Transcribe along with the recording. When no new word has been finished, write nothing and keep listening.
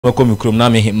Komi krom na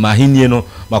me mahinie no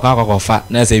makwa akwafa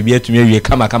na se bia tumi awie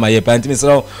kama ye pa ntimi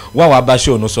so wa ba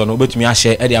show no so no obetumi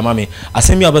ahye e de ama me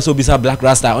asemi abaso bisa Blakk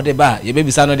Rasta o de ba ye be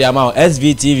bisa no de ama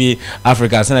SVTV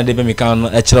Africa se na de be me kan no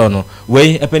e kire no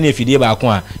we epene efidie ba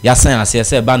ko a ya san ase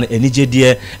se ba no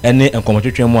enigedie ene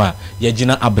enkomotwetwe mu a ye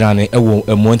gina abrane e wo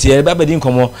emonti ye ba bedi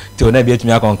nkomo te o na bia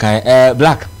tumi akonkan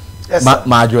Blakk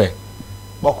ma adwe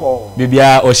boko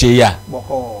bibia o hye ya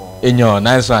boko enyo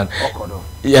nice one boko do.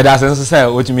 Yeah, that's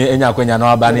necessary. Otumi enya kwenya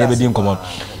na aba na ebedi nkomo.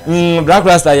 Blakk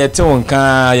Rasta yete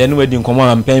wonka ye no wedi nkomo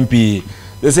ampempi.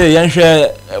 They say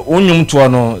yenhwe onyum to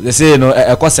no, they say no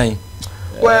ekosan.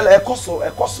 Well,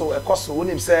 ekoso when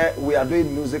him say we are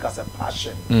doing music as a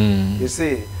passion. They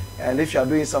say and if you are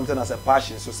doing something as a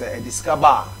passion, so say a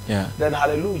discover, then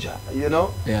hallelujah, you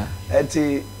know? Yeah. And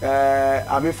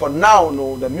I mean for now,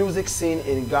 no, the music scene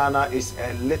in Ghana is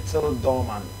a little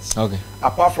dormant. Okay.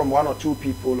 Apart from one or two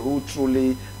people who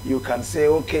truly you can say,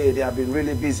 okay, they have been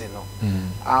really busy, no.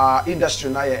 Our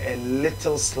industry now is a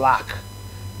little slack,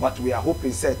 but we are hoping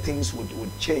that things would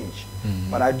change.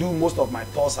 But I do most of my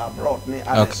tours abroad,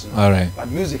 okay. All right.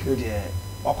 But music really.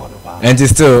 And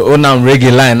it's still onam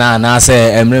reggae line na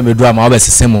say emre me do am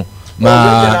obesisemu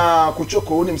ma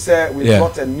Kuchoko unim say we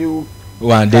got a new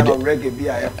one kind of reggae be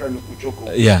I friend Kuchoko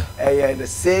the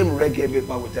same reggae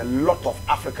but with a lot of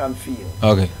African feel.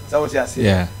 Okay, so what you say?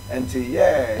 Yeah, and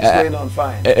it's going on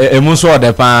fine. Emu so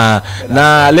de pa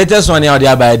na latest one ya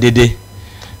dey by Dede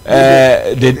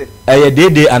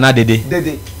Dede ana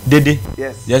Dede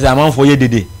yes am for ye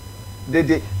Dede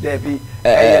there be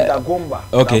Dagomba.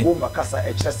 Okay. Dagomba kasa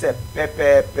HSF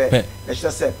pepe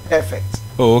HSF perfect.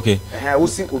 Oh, okay. We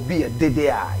see obi a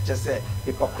DDA HSF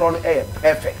hypocron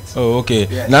perfect. Oh, okay.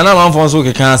 Nana Manfonso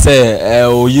can say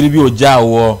o yiri bi oja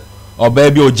wo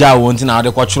oba bi oja wo nti na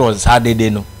de kwotro sa dede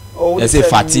no. They say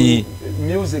fatty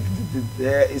music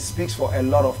it speaks for a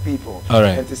lot of people. All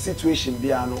right. And the situation be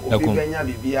no obi benya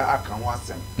bibia aka ho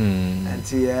asem. And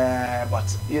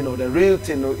but you know the real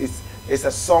thing is it's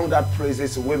a song that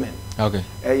praises women. Okay.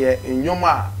 In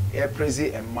Yoma,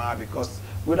 praising a man because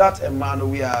without a man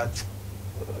we are,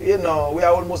 you know, we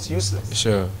are almost useless.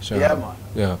 Sure. Yeah, man.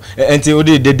 Yeah. And you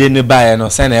did buy no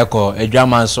send echo a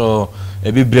drama so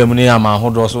a bit bremuni ama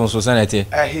hodo so sanity.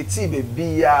 He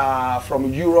be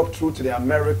from Europe through to the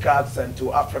Americas and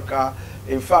to Africa.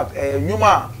 In fact,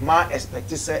 Yoma man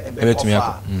expected say a bit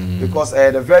far because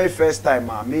the very first time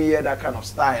me hear that kind of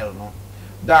style, no.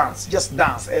 Dance, just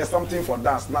dance. Something for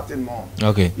dance, nothing more.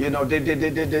 Okay. You know,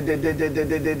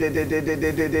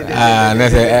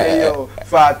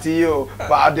 fatio,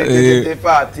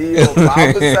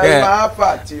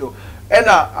 and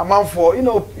amount for you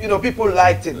know, people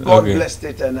liked it. God blessed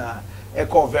it, and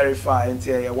echo very far.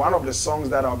 And one of the songs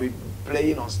that I'll be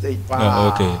playing on stage.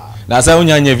 Okay. That's how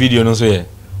you video, no so yeah.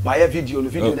 My video na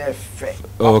effect.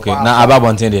 Oh, okay. Na aba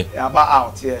bonten de. Aba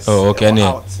out, yes. Oh, okay.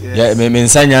 Yeah, me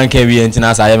nsanya nka wi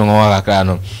entina sa ye me nwa kakra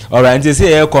no. All right, nti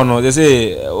say e ko no, they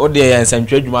say o de ye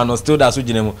nsantwa dwuma no still da so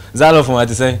gine mu. Xylophone what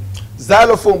you say?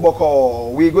 Xylophone boko,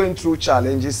 we going through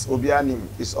challenges. Obianim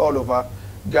is all over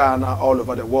Ghana, all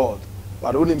over the world.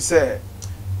 But when him say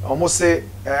almost say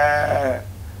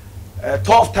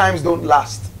tough times don't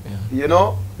last. You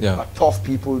know? Yeah. But tough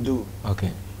people do.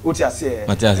 Okay. What you say?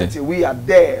 Until we are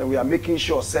there and we are making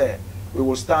sure, say, we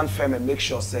will stand firm and make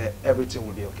sure, say, everything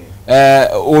will be okay.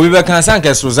 We were concerned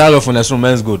that Xylophone is from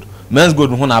Men's Gold. Men's Gold,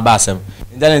 who na basem.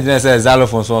 Then say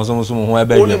Xylophone, so who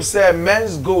ebe. Only say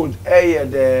Men's Gold,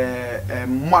 the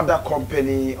mother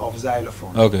company of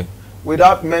Xylophone. Okay.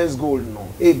 Without Men's Gold, no.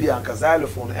 Bianca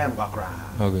Xylophone and background.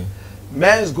 Okay.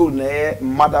 Men's Gold,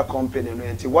 mother company.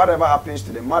 Whatever happens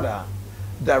to the mother,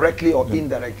 directly or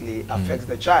indirectly, affects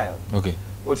the child. Okay.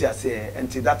 What you say, and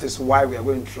that is why we are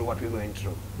going through what we're going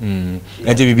through. And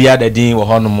to be at the dean or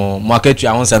honomo market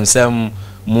you want some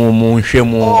more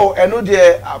shame. Oh, and no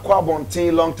dear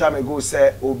Aquabontin long time ago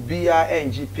said Obia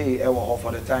NGP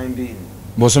for the time being.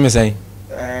 What's me saying?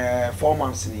 4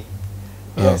 months.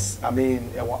 Yes, I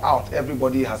mean we're out.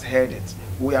 Everybody has heard it.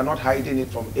 We are not hiding it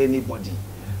from anybody.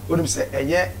 What I'm saying, and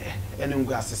yet,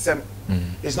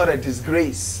 it's not a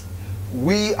disgrace.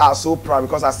 We are so proud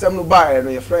because as Semnu Bai and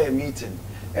a meeting,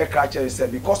 Ekache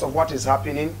said because of what is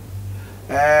happening,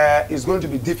 it's going to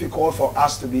be difficult for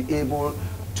us to be able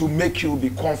to make you be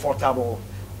comfortable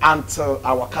until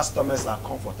our customers are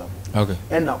comfortable. Okay.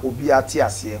 And now Obiati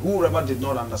here, whoever did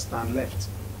not understand left.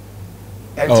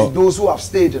 And to those who have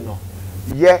stayed, you know,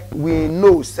 yeah, we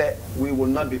know say we will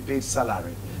not be paid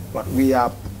salary, but we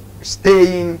are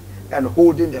staying and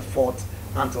holding the fort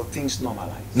until things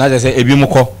normalize. Now they say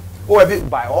Ebimoko. Oh, a bit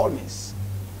by all means.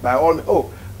 By all means.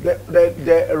 Oh,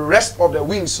 the rest of the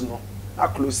wings, you know, are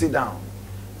closing down.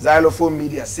 Xylophone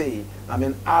Media say, I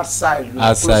mean, outside any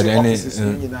offices,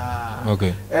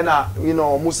 okay. And you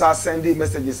know, Musa sending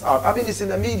messages out. I mean, it's in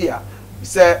the media. He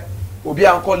said, Obi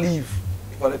Uncle leave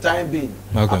for the time being,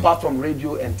 apart from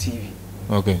radio and TV.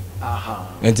 Okay.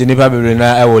 And nipa be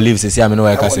na I will leave say I mean no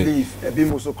I can say. Leave. Ebi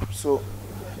mo so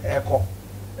echo.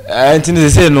 Enti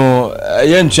say no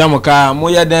ye ntua mo ka mo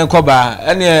ye den koba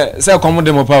ene say komo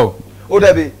dem pa o. Oh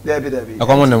Debbie.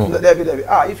 Komo dem. Debbie.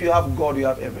 If you have God, you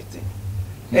have everything.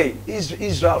 Hey,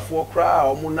 Israel for cry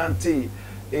or munante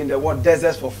in the what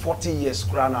deserts for 40 years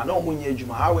cry now. No munye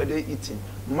juma. How were they eating?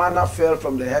 Manna fell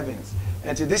from the heavens.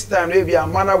 And to this time maybe a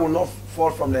manna will not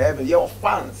fall from the heavens. Your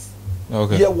fans.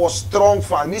 Okay. Here was strong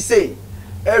fan. Me say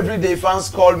every day fans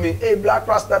call me, hey Blakk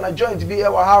Rasta na join to be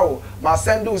our how. My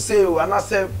send say and I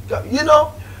say, you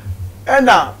know, and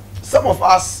some of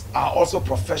us are also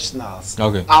professionals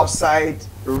outside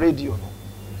radio.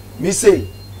 Me say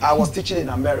I was teaching in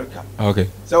America. Okay.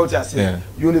 So what I say,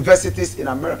 universities in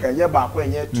America, and back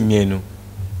when you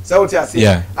so what I say,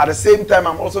 at the same time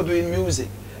I'm also doing music.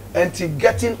 And to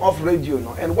getting off radio,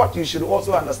 no. And what you should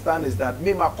also understand is that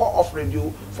me, my call off radio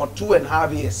for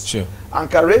 2.5 years. Sure.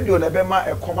 Anka radio nebema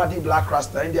a comedy Blakk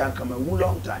Rasta India and come a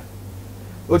long time.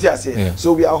 What I say? Yeah.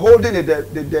 So we are holding it.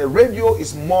 The radio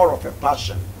is more of a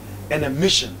passion and a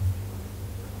mission.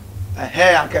 And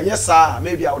hey, Anka, yes, sir.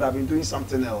 Maybe I would have been doing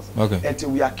something else. Okay.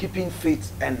 Until we are keeping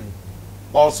faith and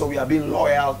also we are being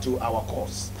loyal to our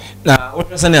cause. Now, what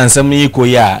was the answer me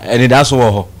koya? And that's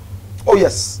what. Oh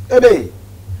yes, ebe.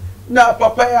 Na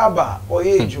papa yaba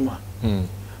oye juma.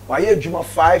 Oye juma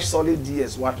 5 solid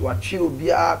years. What chill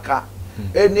biaka.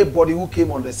 Anybody who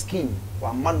came on the scheme,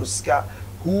 manuska,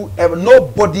 whoever,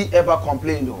 nobody ever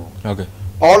complained. Okay.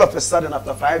 All of a sudden,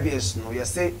 after 5 years, no, you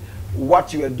say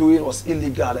what you were doing was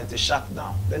illegal and to shut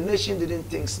down. The nation didn't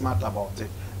think smart about it.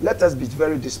 Let us be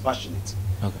very dispassionate.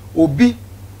 Okay. Obi,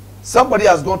 somebody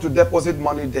has gone to deposit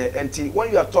money there, and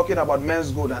when you are talking about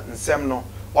men's gold and semno.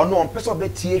 Or no, on person of the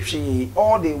THA,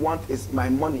 all they want is my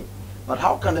money. But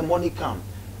how can the money come?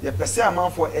 The per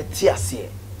amount for a TSA.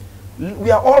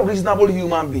 We are all reasonable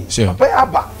human beings. Sure. Papa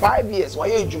back 5 years.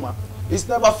 Why Juma? It's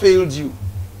never failed you.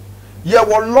 You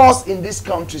were lost in this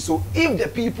country. So if the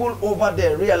people over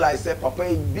there realize that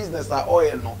Papa business are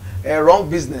oil no, a wrong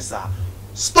business are,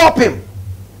 stop him.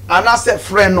 And I said,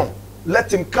 friend, no,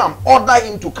 let him come. Order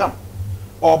him to come.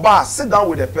 Or sit down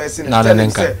with the person and tell him,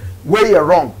 say, where you're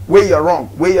wrong,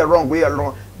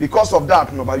 because of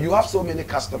that, no, but you have so many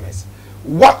customers.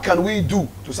 What can we do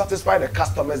to satisfy the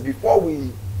customers before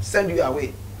we send you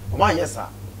away? Yes, sir.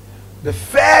 The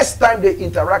first time they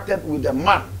interacted with the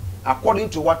man, according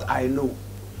to what I know,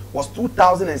 was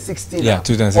 2016. Yeah,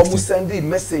 2016. Almost send a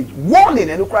message,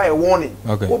 warning, and you cry a warning.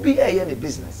 Okay. Obi any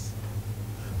business.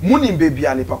 Munim baby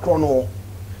and Nipakrono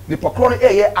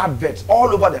adverts all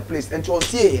over the place, and you'll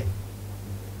see.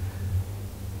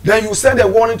 Then you send a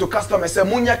warning to customers, say,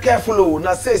 Munya careful,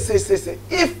 now say.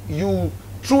 If you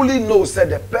truly know, say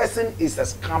the person is a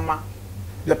scammer,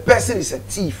 the person is a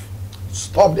thief,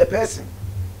 stop the person.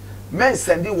 Men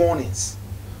sending warnings.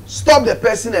 Stop the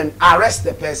person and arrest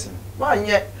the person. Man,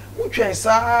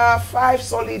 yeah, 5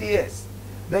 solid years.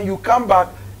 Then you come back,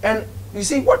 and you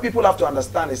see what people have to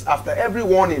understand is after every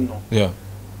warning, no? Yeah.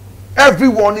 Every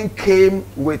warning came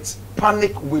with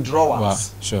panic withdrawals.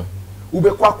 Wow, sure.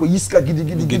 Ubekwa ko yiska gidi.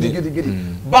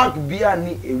 Bank bia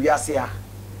ni ewiase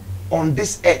on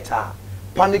this earth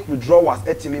panic withdrawals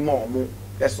etimi mo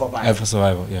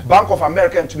survival. Yeah. Bank of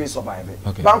America and to me survive.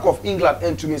 Okay. Bank of England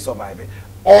and to me survive.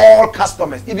 All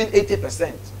customers, even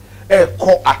 80%,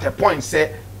 call at a point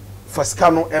say for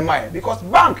scano MI because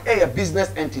bank a business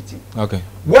entity. Okay.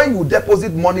 When you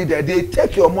deposit money there, they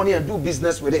take your money and do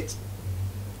business with it.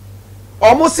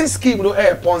 Almost a scheme, no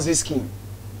a Ponzi scheme.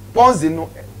 Ponzi no.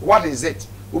 What is it?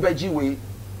 Ubejiwe.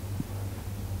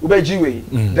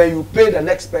 Then you pay the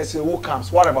next person who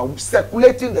comes, whatever,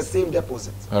 circulating the same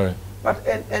deposit. All right. But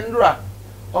Endra,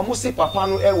 almost say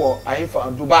Papano Ewo, I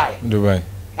from Dubai.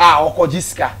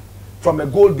 Okojiska, from a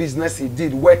gold business he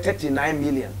did, worth 39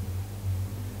 million.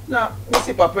 Now,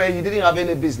 Mr. Papa, he didn't have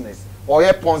any business, or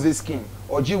a Ponzi scheme,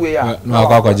 or Jiwe. No,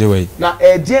 now,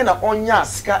 a Diana Onya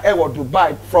Ska Ewo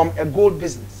Dubai from a gold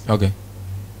business. Okay.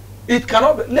 It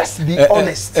cannot be, let's be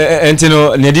honest. And you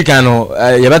know,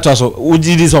 Nedikano, you better also, who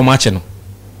did this so much?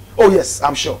 Oh, yes,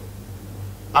 I'm sure.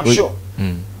 Sure.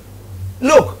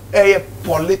 Look, a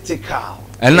political.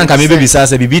 And then maybe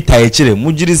besides a bibi taichire,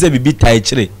 mujiri se bibi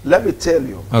taichire. Let me tell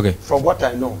you, okay, from what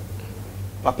I know,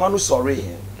 Papa no sorry.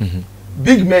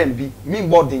 Big men be mean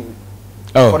boarding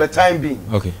for the time being.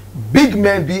 Okay. Big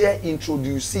men be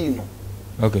introducing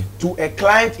to a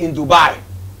client in Dubai,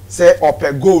 say up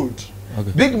a gold.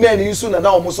 Big men used to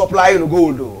now supply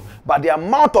gold, but the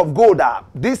amount of gold that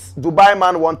this Dubai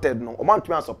man wanted, no amount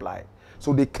to supply.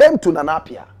 So they came to Nana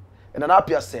Appiah, and Nana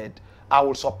Appiah said, "I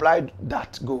will supply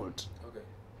that gold." Okay.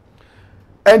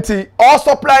 And he all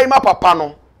supply my papa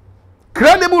no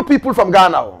credible people from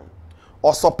Ghana,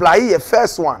 or supply a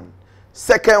first one,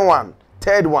 second one,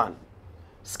 third one,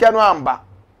 second one back.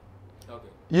 Okay.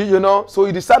 You know, so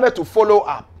he decided to follow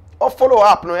up. Or follow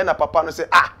up, no, and papa no say,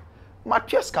 "Ah, my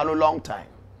chest can no long time.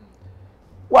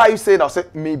 Why you say that?" I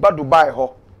said, "Me ba Dubai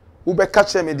ho, ube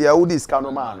catch me there, who this can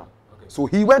no man." So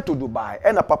he went to Dubai,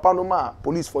 and a papa no ma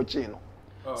police for chain.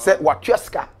 Said what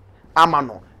cheska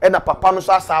amano, and a papa no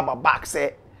sa saba back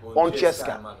say on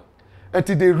cheska.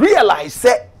 Until they realize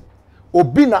say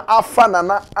Obina Afa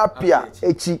Nana Appiah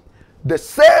echi, the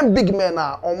same big men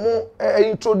are omo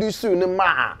introduce you in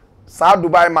ma sa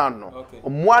Dubai man no.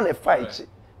 Omo an fight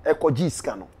ekoji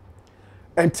iska no.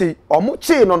 Until omo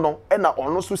chain no and na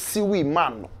ono so siwi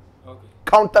man no.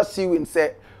 Counter siwi and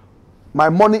say my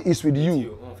money is with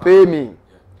you. Pay me. Yeah.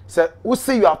 Say, who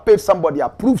say you have paid somebody,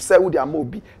 approve, say who they are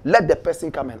mobi. Let the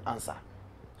person come and answer.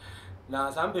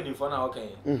 Now, something for now,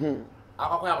 okay.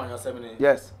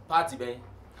 Yes. Party, babe.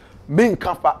 Me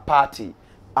party.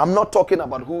 I'm not talking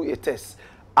about who it is.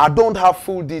 I don't have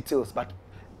full details, but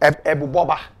Ebu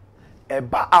Boba,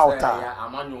 Eba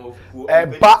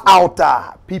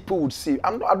outer, people would see.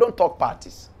 I don't talk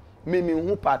parties. Me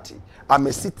who party? I'm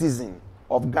a citizen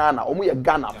of Ghana. I'm a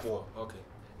Ghana for. Okay.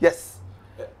 Yes.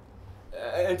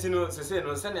 And you know, say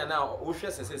no, send now. We share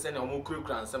say na omo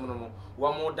kura nsem no mo.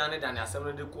 Wa mo dane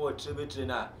asem de ko trebe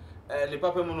na. Le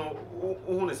papa mu no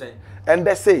hu ne say. And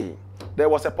they say there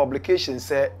was a publication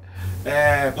say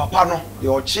papa no the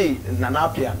ochi Nana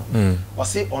Appiah no. O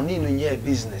say oni no nye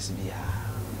business bia.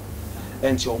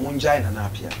 And you omo njai Nana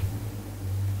Appiah.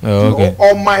 Oh, okay.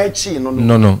 O my chi no.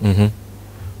 No.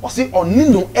 O say oni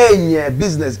no enye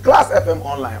business. Class FM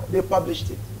online. They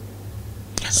published it.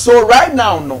 So right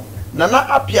now no Nana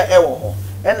Appiah ewo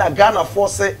and a Ghana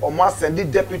force almost send the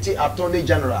deputy attorney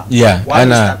general. Yeah,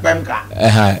 and a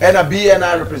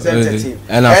BNI representative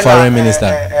and a foreign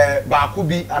minister.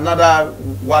 Bakubi another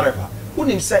whatever. Who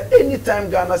him say anytime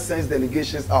Ghana sends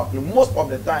delegations out, most of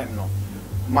the time no.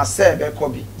 Masa ebe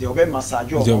kobi, they obey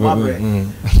massage or the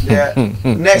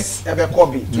nurse ebe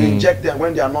kobi to inject them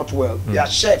when they are not well. Their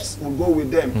chefs will go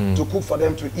with them to cook for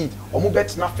them to eat. Or move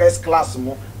bet na first class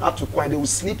mo, not to coin. They will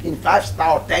sleep in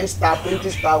 5-star, 10-star,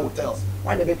 20-star hotels.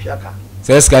 Why never piaka?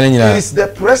 Is the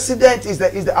president? Is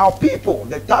the our people?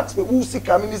 The tax who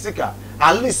sika mini sika.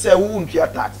 At least say who won't pay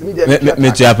tax. Me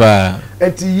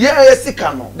and yeah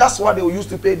sika no. That's what they will use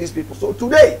to pay these people. So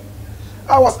today.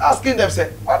 I was asking them,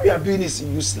 say, what we are doing is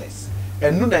useless.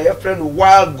 And now your friend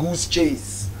wild goose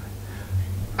chase.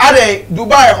 Are they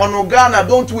Dubai, Hono Ghana?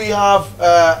 Don't we have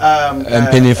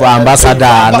penny for ambassador?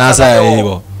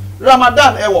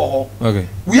 Ramadan ewo. Okay.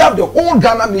 We have the whole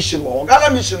Ghana mission. Ghana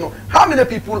mission. How many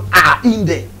people are in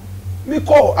there? We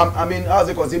call. I mean, how's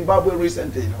it called? Zimbabwe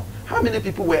recently. You know, how many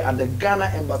people were at the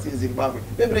Ghana embassy in Zimbabwe?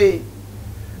 Maybe.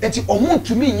 And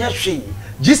to me,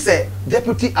 just say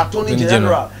Deputy Attorney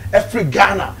General, every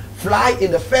Ghana, fly in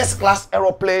the first class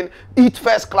aeroplane, eat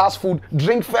first class food,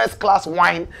 drink first class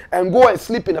wine, and go and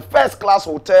sleep in a first class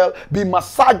hotel, be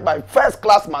massaged by first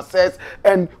class masseurs,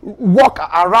 and walk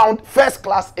around first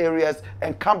class areas,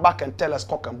 and come back and tell us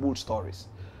cock and bull stories.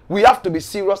 We have to be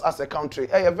serious as a country.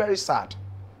 Hey, you're very sad.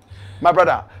 My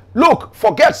brother, look,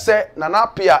 forget say Nana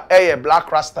Appiah a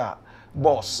Blakk Rasta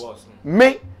boss.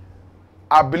 Me,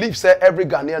 I believe say every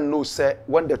Ghanaian knows say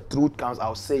when the truth comes,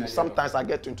 I'll say sometimes I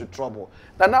get into trouble.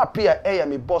 Nana Appiah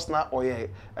me boss now or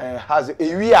has a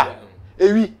ewi.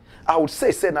 I would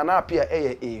say Nana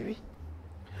Appiah ewi.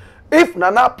 If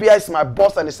Nana Appiah is my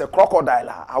boss and it's a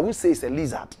crocodile, I would say it's a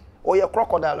lizard or a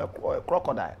crocodile or a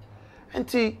crocodile. And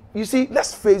you see,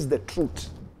 let's face the truth.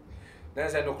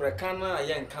 And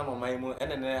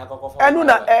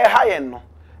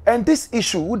this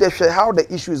issue, how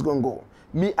the issue is going to go.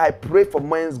 Me, I pray for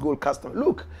men's gold customer.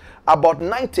 Look, about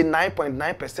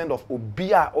 99.9% of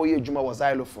Obia Oye Juma was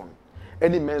xylophone.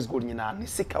 Any men's gold,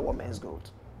 Nisika was men's gold.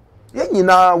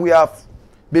 Yeah, we have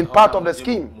been part of the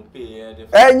scheme.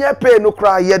 And you pay no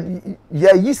cry,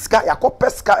 yeah, yiska, ya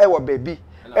kopeska ewa baby.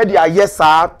 And ya yes,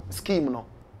 scheme no.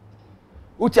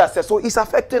 Ucha says, so it's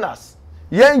affecting us.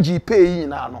 Yenji pay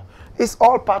no. It's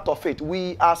all part of it.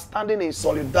 We are standing in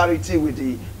solidarity with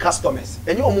the customers.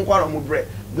 And you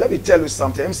let me tell you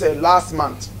something. I'm saying last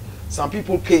month, some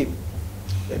people came.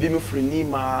 Maybe me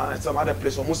Frenima and some other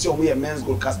place. Almost we are men's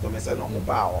gold customers and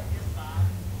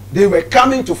They were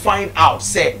coming to find out.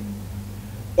 Say,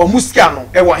 Omuskano,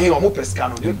 Ewahin, Omu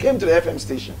Pescano. They came to the FM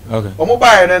station. Okay.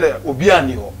 Omoba and then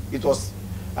Obianiho. It was,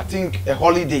 I think, a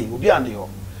holiday. Obianiho.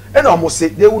 And almost say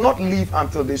they will not leave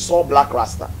until they saw Blakk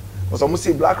Rasta. Because almost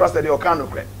say Blakk Rasta, they are kind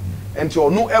of until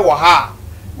no Ewaha,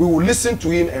 we will listen to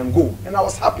him and go. And I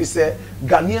was happy, say,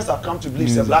 Ghanaians have come to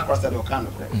believe, say, Blakk Rasta, they are kind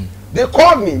of They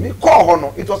called me,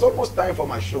 it was almost time for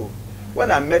my show.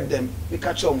 When I met them, we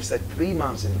catch up, we said 3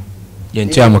 months in.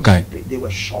 They were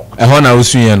shocked.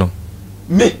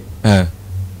 Me?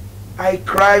 I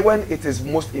cry when it is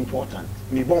most important.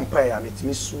 Me bon prayer,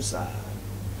 me susa.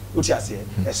 What you say?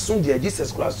 As soon as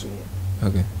Jesus Christ to me.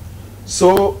 Okay.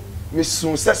 So me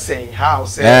soon saying how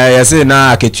say. You say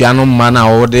na ketuano mana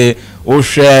o de o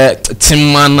hwe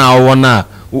tim mana o na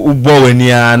ubo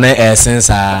weni a na essence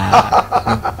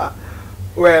ah.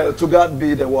 Well, to God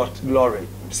be the what glory.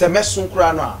 Say me soon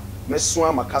kra no a, me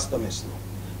soon my customers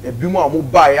no. E bi mo amu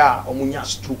buy a omunya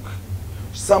stroke.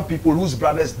 Some people whose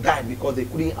brothers died because they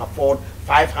couldn't afford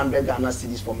 500 Ghana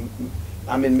cedis for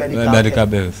medical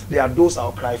bills. There are those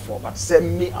I'll cry for, but say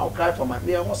me, I'll cry for my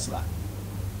mere hustler.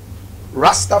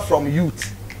 Rasta from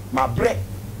youth, my bread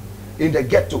in the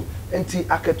ghetto. When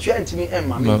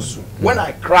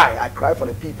I cry for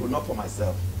the people, not for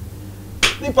myself.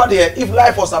 If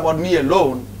life was about me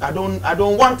alone, I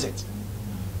don't want it.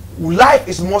 Life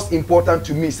is most important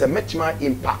to me. It's a much more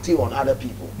impacting on other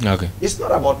people. Okay. It's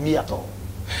not about me at all.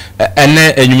 And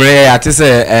then you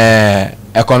say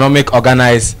economic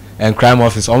organized and crime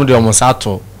office on the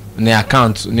Omosato ne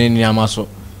account ne niamaso.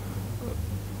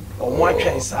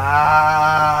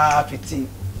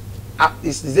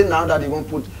 Is it now that they won't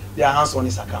put their hands on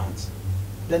his account?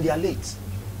 Then they are late.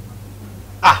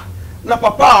 Na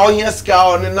papa on your ska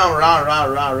on now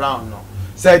round no.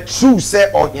 Say true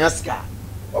say on your ska.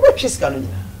 What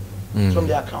from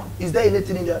the account? Is there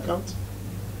anything in the account?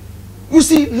 You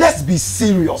see, let's be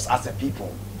serious as a people.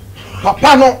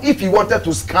 Papa, no, if he wanted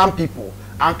to scam people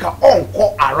and can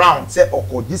call around, say,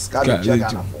 okay, this guy is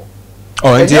Ghana for.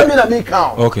 Oh, and you mean a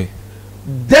count? Okay.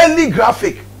 Daily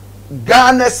Graphic,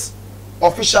 Ghana's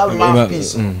official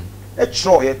mouthpiece. Let's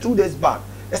show here 2 days back.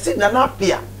 I said, Nana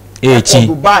Appiah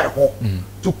to buy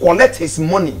to collect his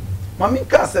money.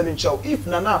 Maminka said, if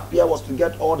Nana Appiah was to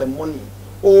get all the money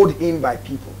owed him by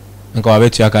people, I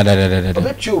bet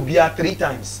you be 3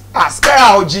 times. Ask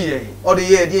or the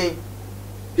year.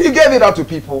 He gave it out to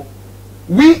people.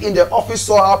 We in the office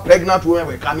saw how pregnant women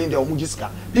were coming the Omujiska.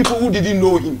 People who didn't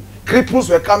know him. Cripples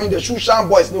were coming, the Shushan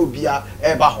boys no beer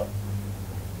ebaho.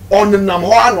 On the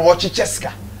Namhoan or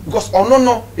Chicheska. Because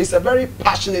no, he's a very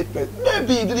passionate person.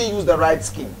 Maybe he didn't use the right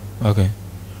skin. Okay.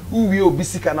 Who will be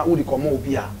sick and who the come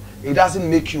beer. It doesn't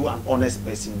make you an honest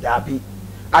person, Darby.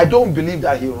 I don't believe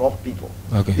that he robbed people.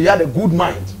 Okay. He had a good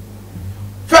mind.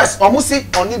 First, almost say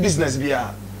only business beer.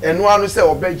 And one will say,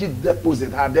 Obeji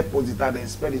deposit, and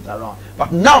spread it around.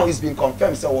 But now it's been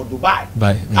confirmed, say, or Dubai.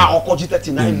 Or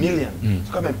 39 million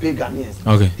to come and pay Ghanaians.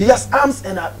 Okay. He has arms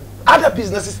and other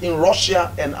businesses in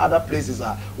Russia and other places.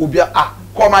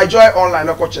 Come I join online,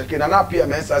 I go check in, and Nana Appiah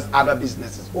Mensah's other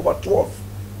businesses. Over 12.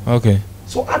 Okay.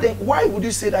 So why would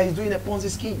you say that he's doing a Ponzi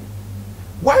scheme?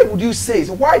 Why would you say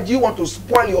so? Why do you want to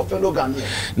spoil your fellow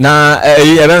Ghanaians? Now,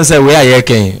 I say we are here,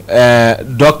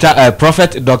 Dr.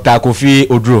 Prophet Dr. Kofi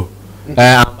Oduro,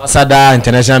 Ambassador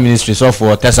International Ministry so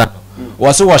for Tessa.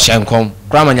 Was so was Shankom,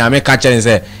 Grandma Yame catcher and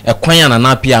say, a Queen and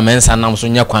Appiah Mensah nam so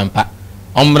nya kwampa.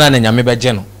 Ombra na Yame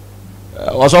Bejeno.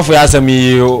 Was off as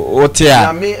me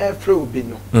Otia. Yame Efro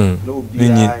Bino. No be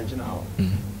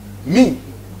me.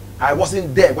 I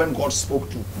wasn't there when God spoke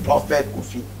to Prophet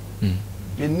Kofi.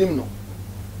 Benimno.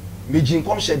 I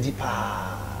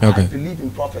believe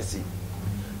in prophecy.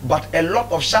 But a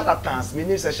lot of charlatans,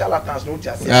 meaning charlatans, no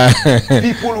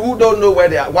people who don't know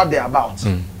what they're about.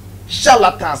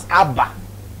 Charlatans, Abba,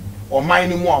 or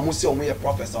mine more, Musi or a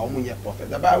prophet, or a prophet.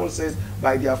 The Bible says,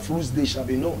 by their fruits they shall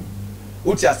be known.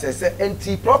 Utia says, and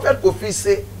Prophet Kofi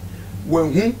say,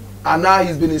 when he and now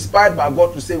he's been inspired by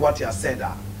God to say what he has said.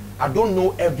 I don't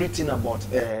know everything about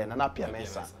Nana Appiah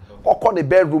Mensah. Or call the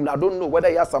bedroom. I don't know whether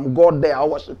he has some God there or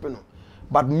worshiping him.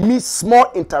 But me,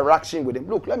 small interaction with him.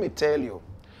 Look, let me tell you.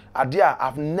 Adia,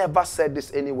 I've never said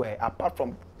this anywhere apart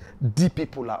from deep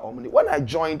people like Omni. When I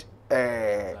joined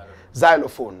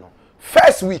Xylophone,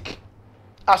 first week,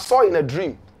 I saw in a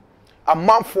dream a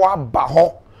man for a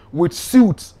baho with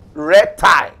suits, red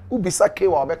tie. Ubisa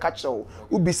Kewa Obekacho.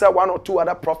 Ubisa 1 or 2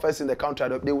 other prophets in the country.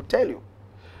 They will tell you.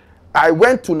 I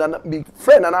went to my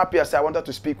friend Nana Appiah said I wanted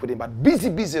to speak with him, but busy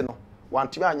no.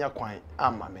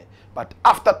 But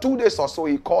after 2 days or so,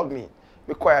 he called me.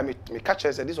 Me catch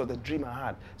her said this was the dream I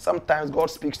had. Sometimes God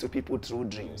speaks to people through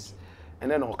dreams,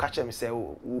 and then I'll catch him and say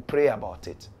we'll pray about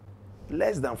it.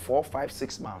 less than 4, 5,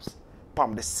 6 months.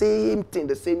 Pam, the same thing,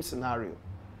 the same scenario.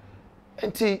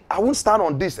 And I won't stand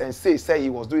on this and say he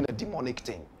was doing a demonic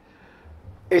thing.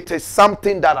 It is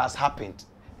something that has happened.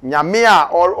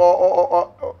 Nyamia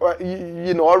or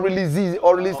you know, or release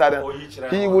that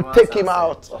he would take him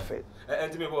out of it.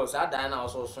 And to me, boss, I die now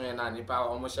also so na nipa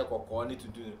almost check or need to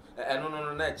do.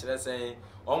 No, actually saying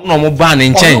no ban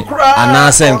in chain and now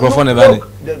saying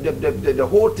the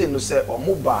whole thing to say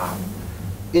Omuba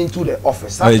into the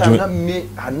office. Sometimes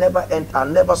I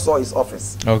never saw his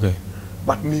office. Okay.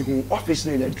 But me who office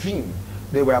in a dream.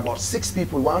 There were about 6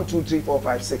 people, 1, 2, 3, 4,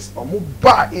 5, 6.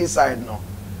 Omuba inside now.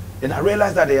 And I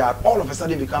realized that they had all of a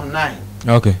sudden become 9.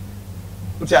 Okay.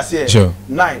 Sure.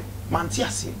 9.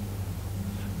 Mantiasi.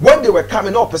 When they were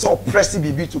coming up, I saw pressing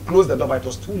BB to close the door, but it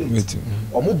was too late.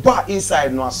 Omuba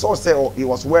inside now, I saw say he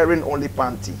was wearing only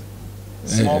panty.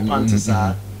 Small panties,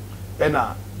 and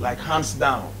like hands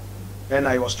down. And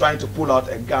I was trying to pull out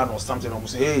a gun or something. I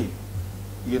say, hey,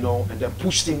 you know, and then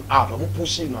pushed him out. I'm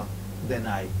pushing him. Then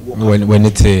I woke up. When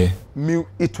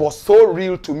it was so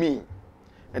real to me.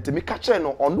 And to me catch them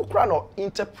on no crown or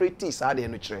interpret this how they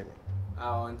train.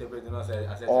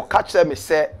 Or catch them and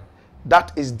say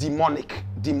that is demonic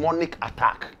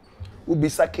attack. Ubi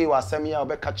Sake was semi or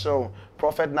catch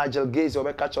Prophet Nigel Gaze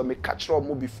or catch me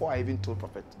before I even told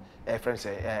Prophet friend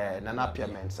say Nana Appiah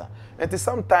Mensah. And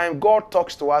sometimes God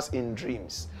talks to us in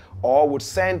dreams or would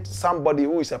send somebody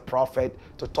who is a prophet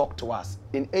to talk to us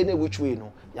in any which way.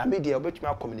 No, media will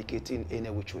communicate in any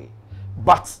which way.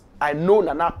 But I know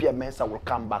Nana Appiah Mensah will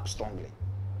come back strongly.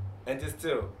 And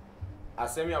still,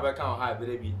 as semi of account high,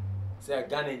 baby, say a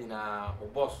gun in a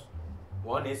boss.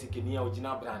 One is Kenya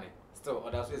original brand. Still,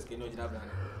 other is Kenya original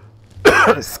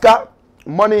brand. Scar,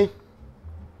 money,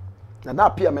 Nana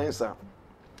Appiah Mensah.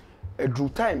 A drew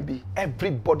time be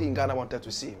everybody in Ghana wanted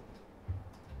to see him.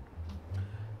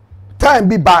 Time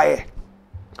be by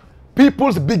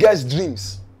people's biggest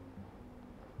dreams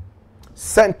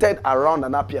centered around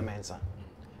Nana Appiah Mensah.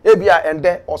 Ebia and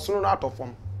there or soon out of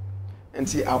form. And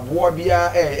see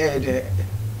Abuabia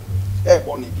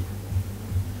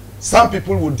some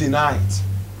people would deny it.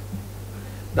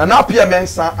 Nana Appiah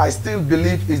Mensah, I still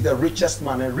believe, is the richest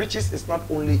man. And riches is not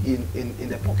only in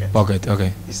the pocket.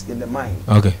 Okay. It's in the mind.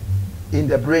 Okay. In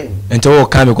the brain. And to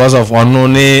come because of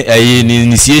unknown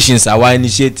initiations, our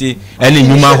initiative, any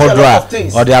human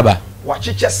hodra or the other.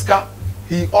 Wachicheska,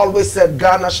 he always said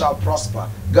Ghana shall prosper.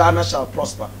 Ghana shall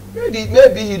prosper. Maybe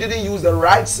he didn't use the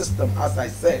right system, as I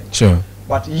said. Sure.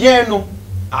 But yeah, no,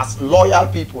 as loyal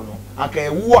people, no. Okay,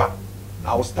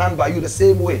 I will stand by you the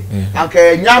same way.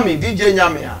 Okay, Nyami, DJ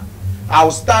Nyami, I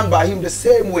will stand by him the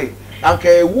same way.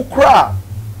 Okay, Wukra,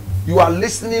 you are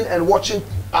listening and watching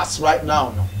us right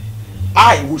now. No,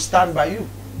 I will stand by you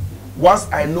once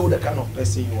I know the kind of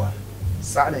person you are.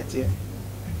 Sanity.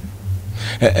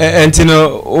 And you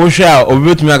know, Osha,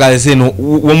 Obutumi aga say no,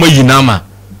 woman yinama.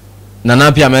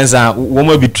 Nana Appiah Mensah,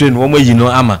 woman betrayed, woman you know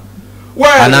ama.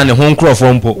 Well, and home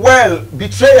well,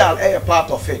 betrayal is a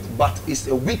part of it, but it's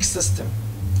a weak system.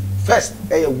 First,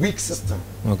 a weak system.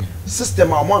 Okay.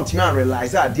 System I want to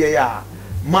realize that there are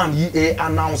man ye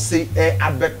announcing,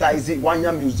 advertising, one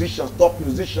young musicians, top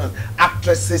musicians,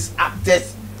 actresses,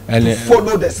 actors, and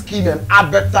follow the scheme and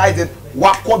advertising.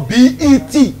 Wako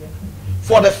BET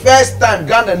for the first time,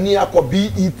 Ghana near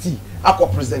BET, ako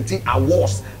presenting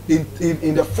awards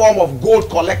in the form of gold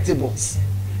collectibles.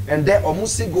 And then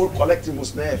almost see gold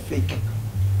collectibles now fake.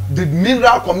 Did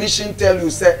Mineral Commission tell you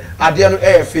say Adiano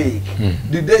air fake?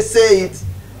 Did they say it?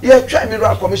 Yeah, try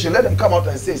Mineral Commission. Let them come out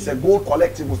and say it's a gold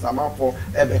collectibles amount for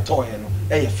a toy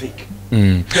air fake.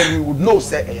 Then we would know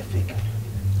say air fake.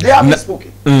 They haven't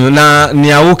spoken. Na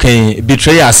niawoken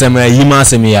betray asem yima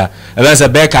asem ya. Ebe se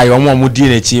beka yo mo mudi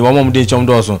nechi, mo mudi chom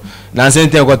doso. Na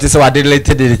sente ko tese wa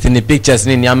deleted it in the pictures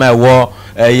ni niama e wo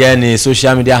ye ni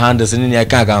social media handles ni ne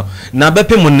kan. Na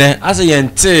bepe mu ne ase ye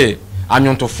nte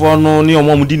anyontofo no ni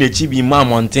omo mudi nechi bi ma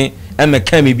monten e me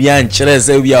kan mi bia nkire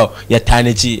se wi a ye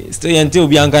tanechi. Still ye nte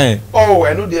obi ankan. Oh,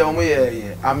 enu de omo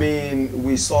ye. I mean,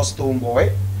 we saw Stone Boy.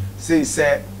 Say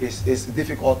it's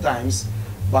difficult times,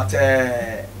 but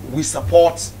we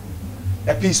support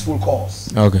a peaceful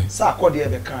cause. Okay.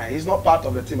 He's not part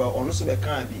of the team, but also the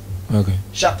can be. Okay.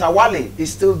 Shatawale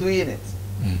is still doing it.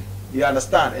 You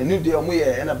understand? And if they are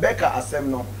and a Becca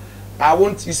assembly, I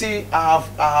won't. You see, I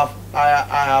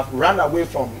have run away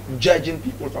from judging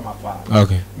people from afar.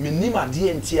 Okay. Minima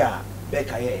DNTR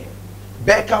Becca.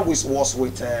 Becca was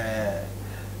with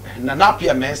Nana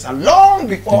Appiah Mensah long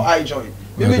before I joined.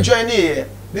 Me join here.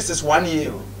 This is 1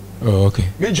 year. Oh, okay.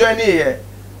 Me join here.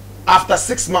 After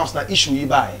 6 months, na issue you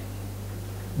buy,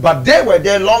 but they were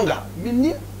there longer.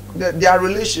 their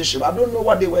relationship. I don't know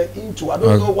what they were into. I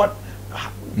don't know what.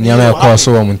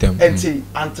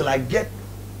 Until I get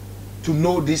to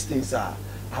know these things, I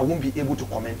won't be able to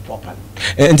comment properly.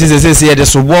 And this is the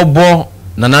suburb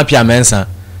Nana Appiah Mensah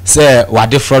say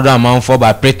what the fraud amount for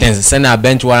by pretense send a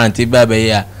bench warrant baby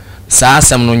ya sa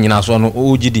asem no nyina so no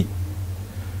ogidi.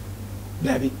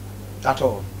 Baby, at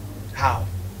all. How?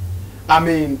 I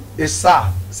mean, it's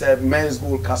sad. Say men's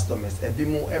gold customers. A bit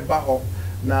more about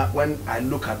now. When I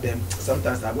look at them,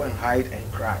 sometimes I go and hide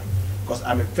and cry because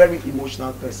I'm a very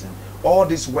emotional person. All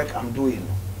this work I'm doing,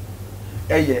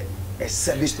 a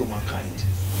service to mankind.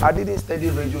 I didn't study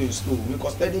radio in school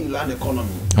because studying land economy.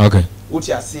 Okay.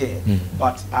 Which I say,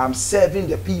 but I'm serving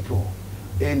the people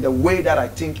in the way that I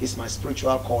think is my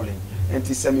spiritual calling. And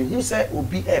to say me, who said will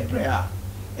be a prayer.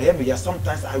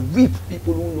 Sometimes I weep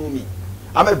people who know me.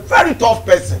 I'm a very tough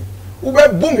person. Who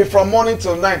will boom me from morning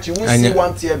till night. You won't see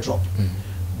one tear drop.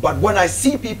 But when I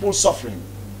see people suffering,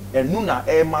 and nuna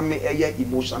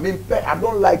emotion. I mean, I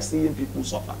don't like seeing people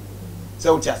suffer.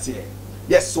 So what I say,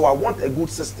 yes. So I want a good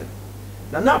system.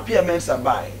 Nana Appiah Mensah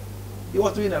by, he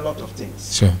was doing a lot of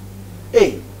things. Sure.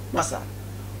 Hey, Masa,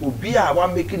 Ubia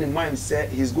one making in mind say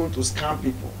he's going to scam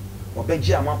people. Or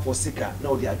beji amount for sika,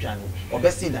 no they are journey. Or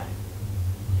besida.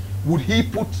 Would he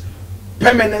put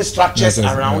permanent structures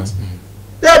around?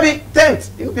 There'll be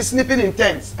tents. He'll be sleeping in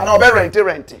tents. And I'll be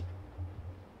renting.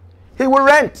 He will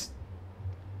rent.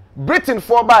 Britain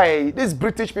for by these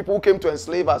British people who came to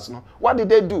enslave us. No? What did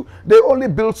they do? They only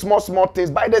built small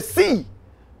things by the sea.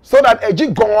 So that a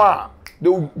jig go on. They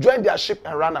will join their ship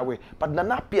and run away. But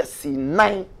Nana Appiah see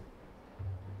 9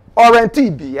 or rent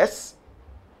TBS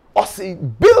or see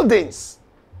buildings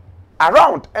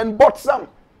around and bought some.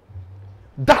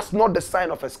 That's not the sign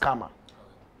of a scammer.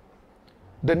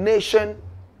 The nation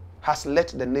has let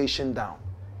the nation down.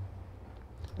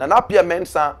 Nana Appiah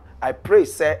Mensah, I pray,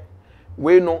 say,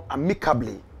 we know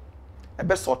amicably, a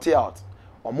best sort out,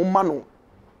 or mumano,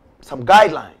 some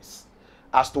guidelines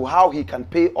as to how he can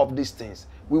pay off these things.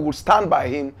 We will stand by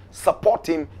him, support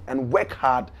him, and work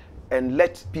hard and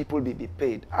let people be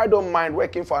paid. I don't mind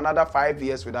working for another 5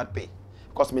 years without pay.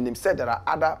 Because Minim said there are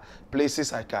other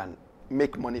places I can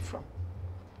make money from.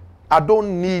 I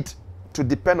don't need to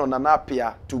depend on Nana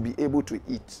Appiah to be able to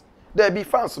eat. There be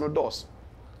fans no doors.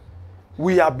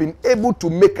 We have been able to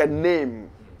make a name,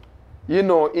 you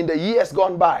know, in the years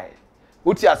gone by.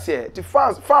 What you say? The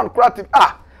fans, creative.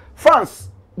 Fans,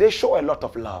 they show a lot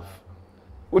of love.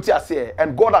 What you say?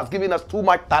 And God has given us too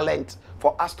much talent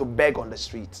for us to beg on the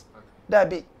streets. There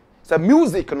be. So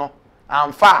music, no,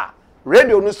 I'm far.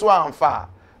 Radio, no, so I'm far.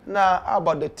 Now, how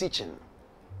about the teaching?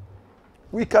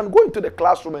 We can go into the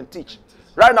classroom and teach.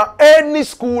 Right now, any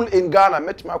school in Ghana,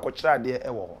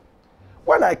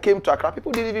 when I came to Accra,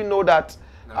 people didn't even know that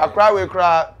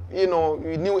Accra, you know,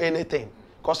 we knew anything.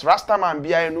 Because Rastaman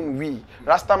Bia and we,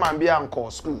 Rastaman Bia and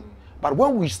call school. But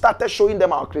when we started showing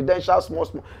them our credentials, small,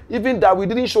 even that we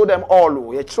didn't show them all.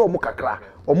 We show Mukakra.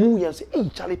 Or Mu and say, hey,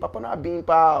 Charlie, Papa, na being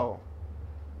pow.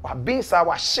 Beans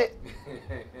are shit.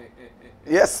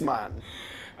 Yes, man.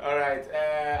 All right,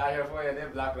 I have for your name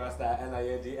Blakk Rasta and I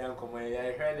heard the I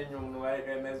heard the new I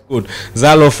good.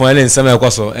 Zalo for any summer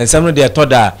coso and some of their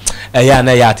toda a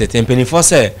yana yat and penny for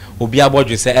say will be about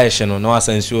you say action no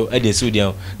sense you at the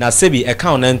studio. Now Sebi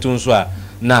account and tunswa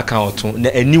na account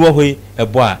a new way a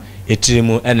boy a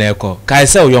trimu and echo.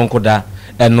 Kaisa Yonkoda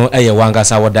and no a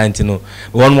wangasa wa dantino.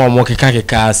 One more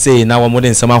kaka say now more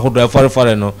than some who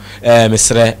for no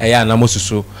Mr. Ayana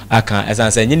Mususu. Aka as I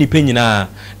say any penny na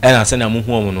and I send a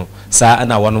muhono sa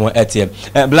and I one more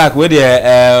ATM. Black with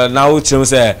now chim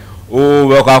say oh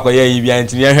welcome ye be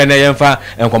anti yemfa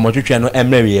and come to no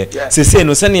emary. Say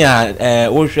no senia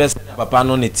o hwe papa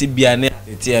no ne tibia ne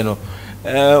tie no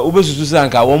obesusu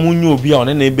sanka wo munyu obi a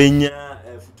one na ebenya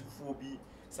futufu bi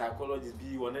psychologist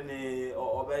bi one ne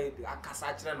obe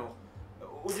akasa kire no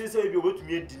o ji say bi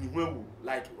obetumi edi ni hu ewu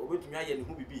like obetumi aye ni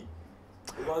hu bibi.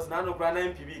 Because now no grand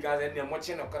MPB guys and they're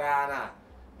watching a crana.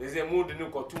 There's a mood new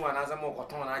cartoon and as a more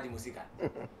cartoon and musica.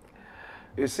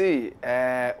 You see,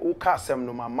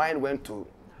 my mind went to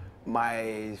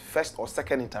my first or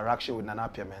second interaction with Nana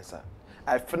Appiah Mensah.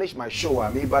 I finished my show,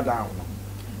 I'm able down,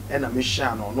 and I'm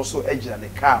also edge and the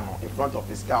car in front of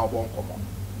his car won't come on.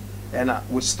 And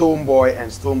with Stoneboy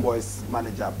and Stoneboy's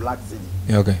manager, Black City.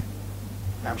 Okay.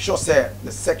 I'm sure, sir,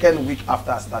 the second week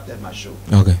after I started my show.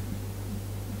 Okay.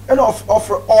 And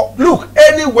look,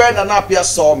 anywhere Nana Appiah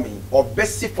saw me or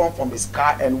Bessie from his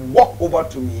car and walk over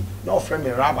to me, no friend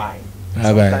me rabbi.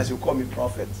 Sometimes you call me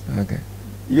prophet. Okay.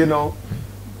 You know,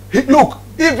 look,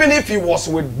 even if he was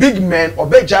with big men or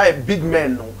big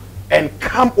men, no, and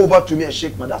come over to me and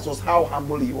shake my. That was how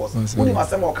humble he was. Only my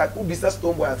son who business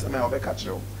stone boy at my catch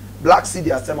Black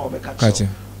City at my catch.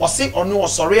 Or see or no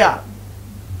sorry.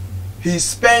 He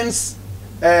spends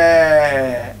 4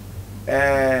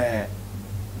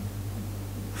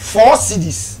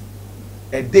 cedis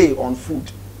a day on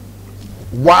food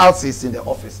whilst he's in the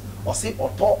office. Or see or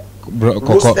talk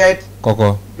roasted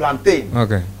plantain.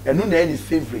 Okay. And no any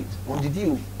favorite on the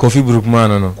deal. Kofi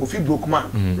Brookman, no. Kofi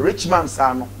Brookman, rich man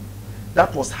sano.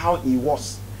 That was how he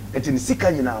was. And in the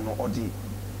Sikanyina no or the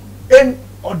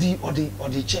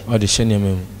check. Or the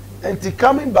Shenya. And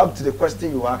coming back to the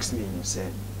question you asked me, you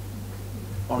said,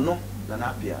 "Oh no,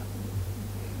 Nana Appiah.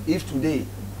 If today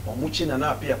Omuchi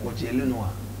Nana Appiah ko Jelenoa,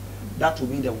 that would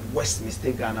be the worst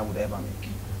mistake Ghana would ever make.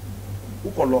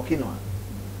 Who can lock in on?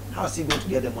 How is he going to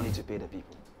get the money to pay the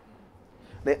people?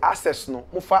 The assets no,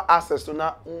 mufa assets no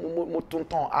na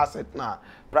mutunton asset na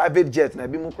private jet na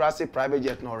bi mukrasi private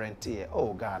jet no rent here.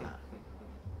 Oh Ghana,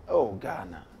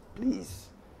 please.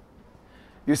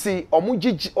 You see, omu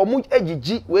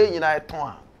ejiji we nyina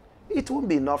eton, it won't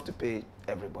be enough to pay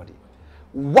everybody.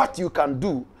 What you can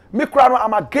do, me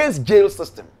I'm against jail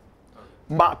system.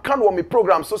 Ma can me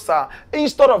program so sir,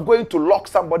 instead of going to lock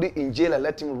somebody in jail and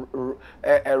let him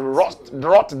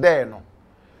rot there, no,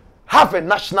 have a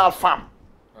national farm.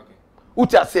 Okay.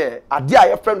 Uta say, adia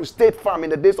your friend who state farm in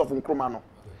the days of Nkrumah.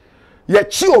 Ye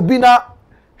chi obina,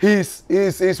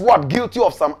 he's what guilty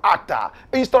of some actor.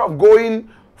 Instead of going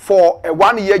for a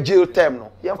 1-year jail term,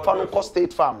 no, ye follow cost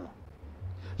state farm. No.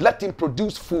 Let him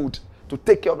produce food to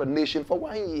take care of the nation for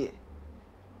 1 year.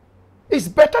 It's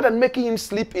better than making him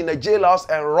sleep in a jailhouse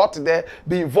and rot there,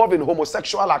 be involved in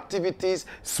homosexual activities,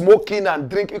 smoking and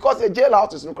drinking. Because the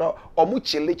jailhouse is no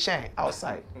chili chain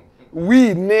outside.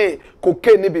 We ne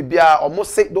cocaine bibia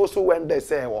almost say those who went there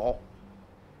say, "Oh,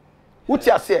 what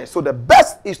you say?" So the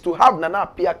best is to have Nana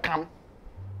Appiah come,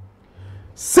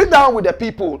 sit down with the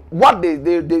people, what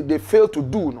they fail to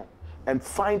do, no, and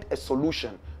find a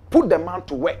solution. Put the man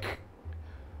to work,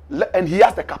 and he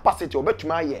has the capacity.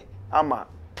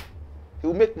 He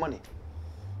will make money.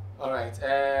 All right.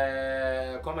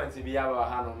 Comment to be our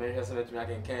hand. Maybe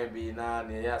can be now.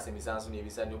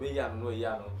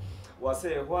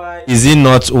 Is he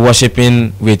not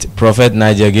worshiping with Prophet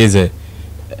Nigel Geze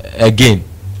again?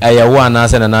 I want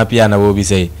answer Nana Appiah and I will be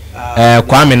say.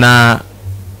 Kwame na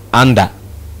under.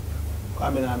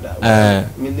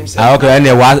 Okay, and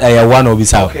I one will be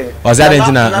so. Was that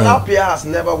Nana Appiah has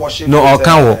never worshipped. No, or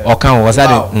can was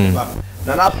that?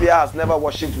 Nana Appiah has never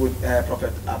worshipped with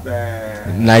Prophet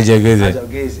Nigel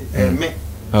Geze. Me.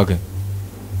 Okay.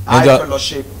 I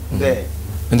fellowship there.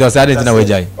 And just added to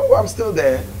the Oh, I'm still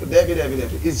there. David.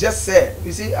 It's just said.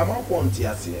 You see, I'm on point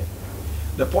here.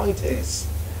 The point is,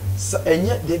 and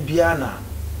yet the Biana,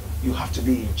 you have to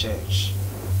be in church.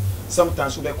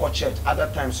 Sometimes you go to church.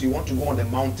 Other times you want to go on the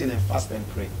mountain and fast and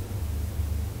pray.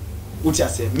 What you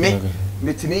say? Me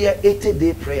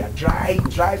 80-day prayer,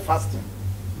 dry fasting.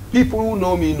 People who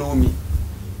know me.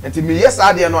 And to me, yes,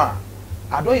 I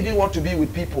don't even want to be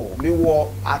with people. Me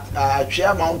walk at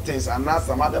Chair Mountains and not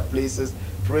some other places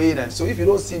praying. And so if you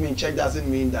don't see me in church, doesn't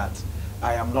mean that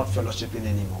I am not fellowshipping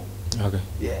anymore. Okay.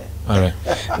 Yeah. All right.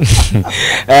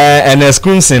 And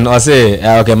Scroomson, I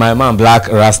say, okay, my man Blakk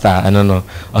Rasta. I don't know.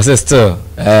 I say still,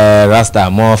 Rasta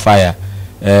more fire.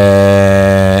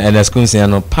 And Scroomson, I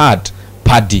know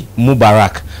Paddy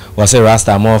Mubarak. I say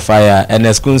Rasta more fire. And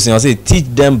Scroomson, I say teach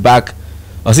them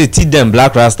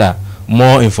Blakk Rasta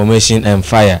more information and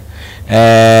fire.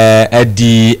 At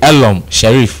the Elom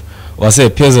Sheriff, I say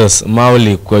Pizzas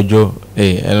Mauli Kojo.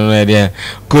 Hey, I don't know idea.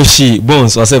 Koshi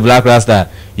Bones, I say Blakk Rasta.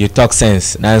 You talk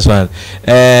sense. Nice one.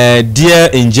 Dear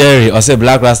Injeri, I say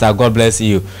Blakk Rasta. God bless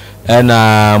you. And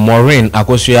Maureen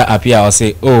Akosua Appiah, I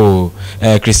say, oh,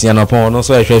 Christiano Pon,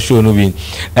 also a show no be.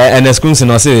 And Scroomson,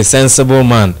 I say sensible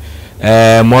man.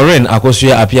 Maureen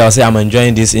Akosua Appiah, I say I'm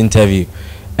enjoying this interview.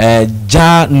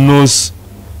 Ja knows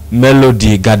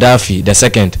Melody Gaddafi the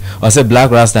second. I say Blakk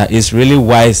Rasta is really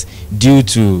wise due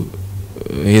to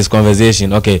his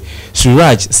conversation. Okay,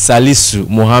 Suraj Salisu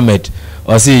Mohammed,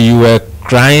 I say you were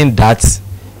crying that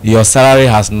your salary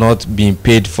has not been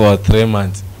paid for 3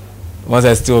 months. Once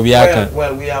I still be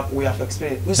well, we have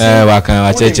explained.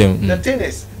 The thing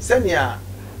is, send me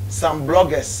some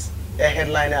bloggers a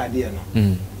headline idea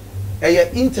no.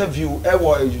 A interview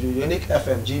Unique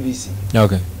FM GBC.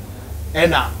 Okay.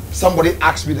 And somebody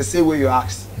asked me the same way you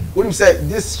asked. When you say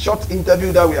this short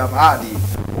interview that we have had,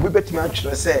 we bet me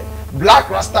to say Blakk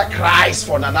Rasta cries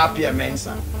for Nana Appiah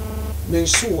Mensah.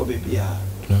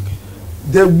 Okay.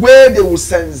 The way they will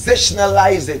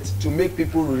sensationalize it to make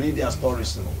people read their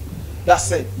stories.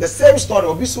 That's it. The same story.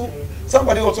 Obisu,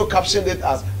 somebody also captioned it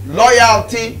as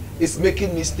loyalty is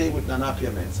making me stay with Nana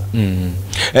Appiah Mensah.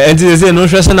 And they say no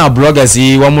question na bloggers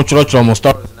yi wa mo choro mo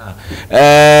stories na.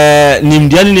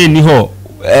 Nimdian ni ho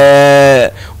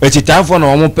echitafo na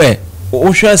omo pe.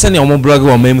 O hwe se na omo blog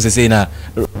wo mem say na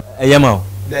eyama.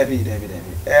 David.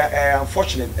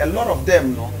 Unfortunately, a lot of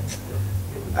them no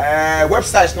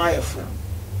websites now are full.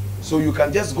 So you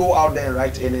can just go out there and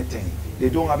write anything. They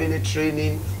don't have any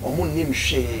training.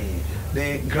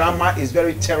 The grammar is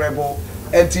very terrible.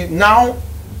 Until now,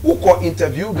 who can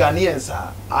interview Ghanaians?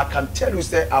 I can tell you,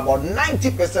 say about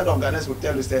 90% of Ghanaians will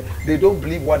tell you, say they don't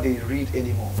believe what they read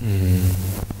anymore.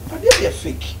 But they are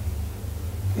fake.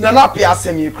 Nana Appiah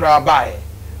semi cry by.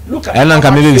 Look at. And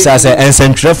maybe we say and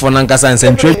central for Nankasa and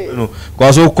central.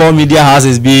 Because all core media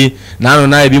houses be now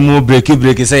be more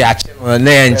breaky say and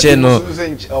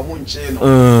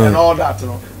all that, you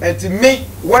know. And to me,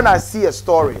 when I see a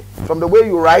story from the way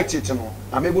you write it, you know,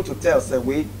 I'm able to tell say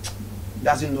we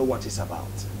doesn't know what it's about.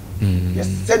 Yes,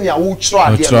 send ya who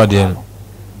try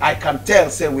I can tell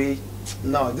say we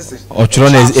no, this is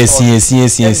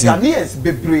Ghanaians be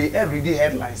every day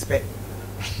headlines pay.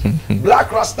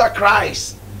 Blakk Rasta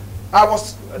cries.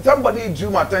 Somebody drew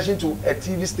my attention to a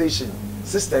TV station.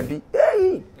 Sister B,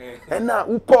 hey, and now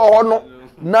who call no,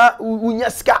 na unya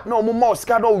ska no more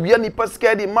ska no we any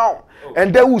scared him out.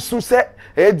 And then we soon say,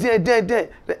 then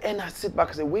and I sit back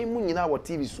and say, we mun na what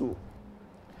TV so.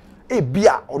 Hey,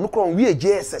 bia or no come we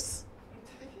JSS.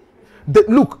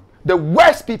 Look, the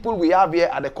worst people we have here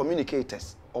are the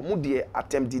communicators. Omudi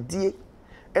attempt the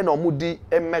and omudi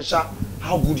measure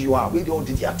how good you are. We don't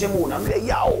did attempt na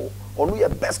yao. Or we are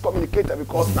best communicator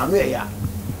because no,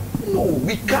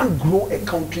 we can't grow a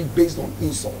country based on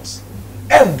insults.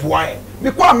 And why?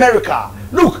 Because America,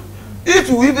 look, if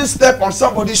you even step on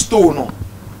somebody's toe,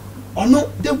 or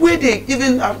no, the way they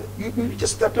even you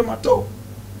just step on my toe.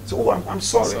 So I'm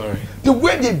sorry. The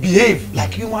way they behave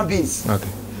like human beings. Okay.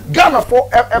 Ghana for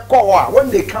a when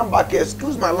they come back,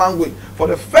 excuse my language, for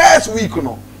the first week,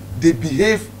 they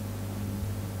behave,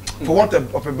 for want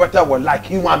of a better word, like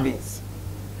human beings.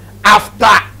 After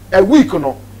a week,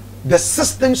 the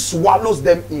system swallows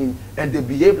them in and they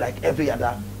behave like every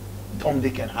other Tom,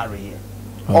 Dick, and Harry here.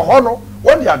 Or no,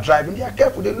 when they are driving, they are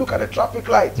careful, they look at the traffic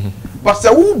light. But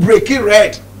say, who break it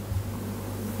red?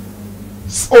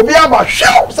 Obiaba,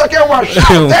 shout, second one, shout,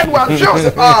 third one, shout,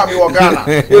 say, you are Ghana.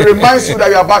 It reminds you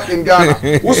that you are back in Ghana.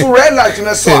 Who's red light in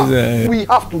the sun? We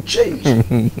have to change.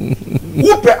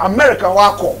 Whoop America,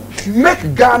 wako.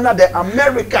 Make Ghana the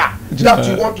America that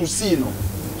you want to see,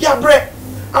 Yeah, bre,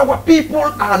 our people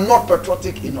are not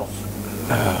patriotic enough.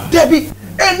 There be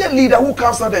any leader who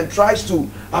comes out and tries to,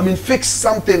 fix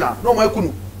something. No, my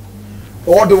kunu.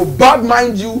 Or they will bad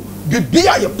mind you, be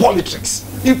your politics.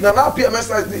 If Nana Appiah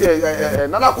Mensah,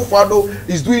 Nana Akufo-Addo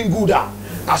is doing good,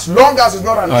 as long as he's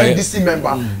not an NDC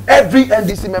member, every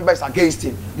NDC member is against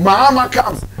him. Mahama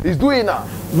comes, he's doing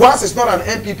once he's not an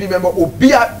NPP member,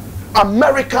 Obia,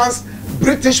 Americans,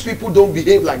 British people don't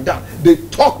behave like that. They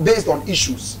talk based on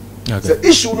issues. Okay. The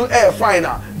issue no air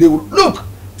finer. They will look.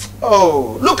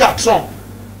 Oh, look at Trump.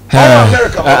 All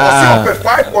America,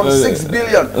 5.6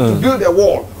 billion to build a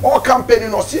wall. All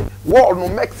campaigning or see wall. No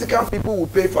Mexican people will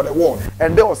pay for the wall,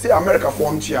 and they will say America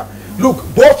frontier. Look,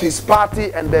 both his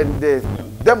party and then the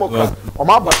Democrats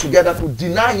are together to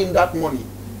deny him that money.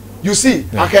 You see,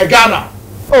 okay, Ghana.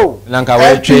 Oh,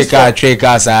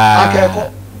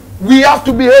 we have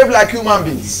to behave like human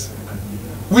beings.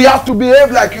 We have to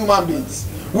behave like human beings.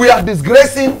 We are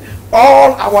disgracing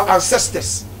all our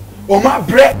ancestors. Oma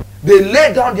bread, they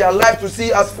lay down their life to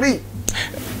see us free.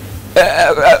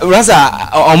 Rasa,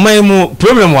 Oma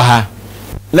problem waha.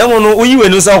 Lemono uyi we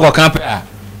no sa ko kan pa.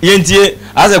 Yentie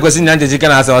as a question nante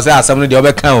chicken as say asam no de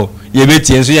obeka o, ye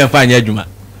betie nso ye mfa anya adwuma.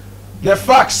 The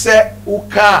fact say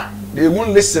uka, they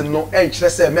won't listen no enchre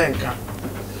say menka.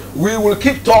 We will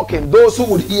keep talking. Those who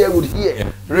would hear would hear.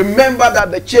 Yeah. Remember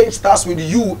that the change starts with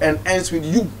you and ends with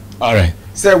you. All right.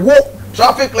 Say, whoa,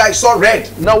 traffic light saw red.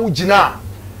 Now, Ujina.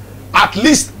 At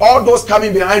least all those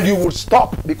coming behind you will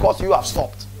stop because you have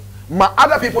stopped. My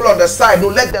other people on the side,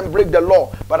 don't let them break the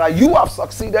law. But you have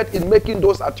succeeded in making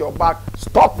those at your back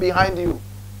stop behind you.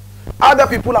 Other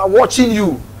people are watching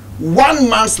you. One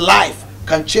man's life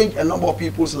can change a number of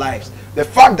people's lives. The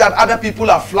fact that other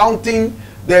people are flaunting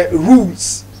the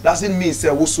rules doesn't mean say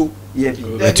also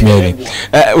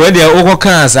when they are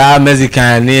cancer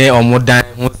Mexican or more than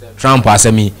Trump as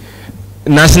me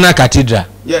National Cathedral.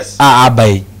 Yes.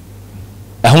 Abai.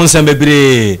 A home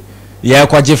baby yeah,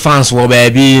 kwaje fans wo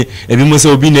baby ebi mu se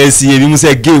obi na esi ebi mu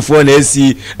se gay for na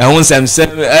esi ehun sem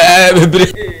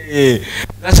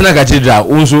National Cathedral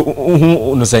unso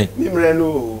no say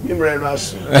mimreno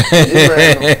asu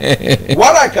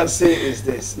what I can say is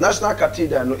this: National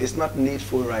Cathedral no, it's not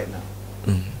needful right now.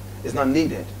 It's not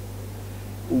needed.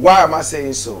 Why am I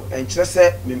saying so? And just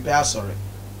say sorry.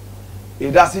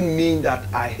 It doesn't mean that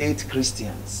I hate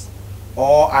Christians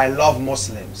or I love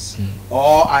Muslims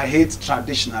or I hate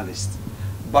traditionalists.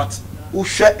 But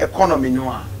Ushe economy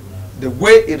noa, the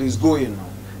way it is going on,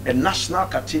 a national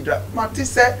cathedral. Marty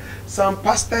said some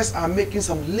pastors are making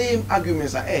some lame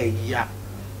arguments. Hey, yeah.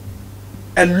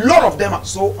 A lot of them are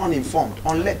so uninformed,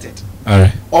 unlettered. All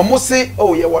right. Almost say,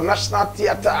 oh, yeah, what national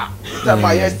theater. Time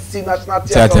I see national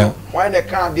theater. Why they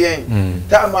can't be?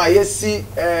 Time I see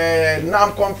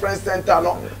NAM conference center.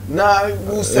 No, now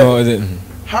who said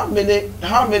how many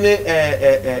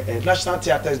national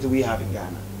theaters do we have in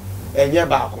Ghana? And yeah,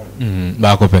 back home.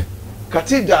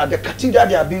 Cathedral, the cathedral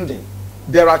they are building.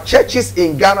 There are churches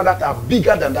in Ghana that are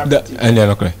bigger than that. And they're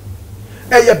okay.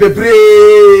 And yeah,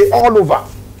 baby, all over.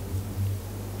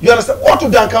 You understand? Go to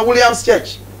Duncan Williams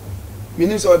Church.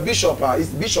 Meaning so a bishop, is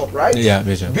bishop, right? Yeah,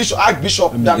 bishop.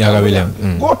 Archbishop Duncan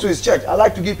Williams. Go to his church. I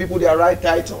like to give people their right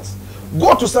titles.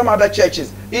 Go to some other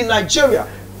churches in Nigeria.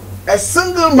 A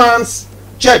single man's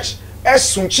church,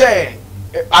 Sunche,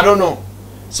 I don't know.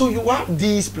 So you have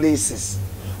these places.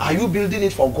 Are you building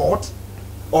it for God,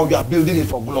 or you are building it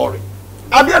for glory?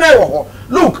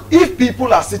 Look, if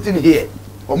people are sitting here,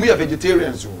 or we are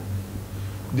vegetarians,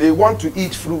 they want to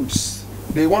eat fruits,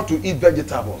 they want to eat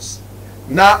vegetables.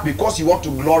 Now, because you want to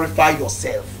glorify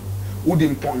yourself,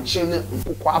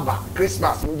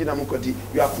 Christmas, you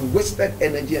have wasted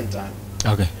energy and time.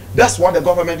 Okay. That's what the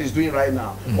government is doing right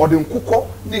now. Or the kuko,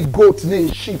 the goat,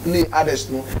 the sheep, the others,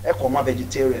 no,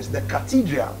 vegetarians. The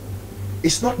cathedral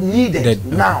is not needed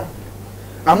now.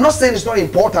 I'm not saying it's not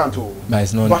important, but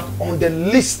it's not. But on the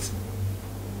list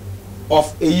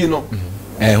of cathedral,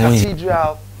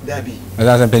 there be.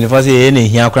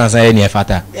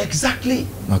 Exactly.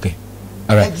 Okay.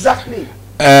 All right. Exactly.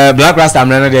 Blakk Rasta, I'm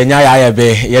not the nyaya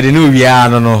be. You the new year,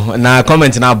 no. Na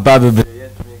comment na baby.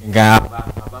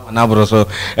 So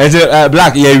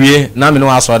Black ye na me no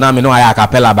aso na me no aya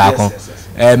capella back on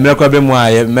miracle be mu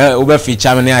aye me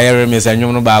feature me na aye me say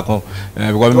nwum no back on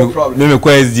because me ko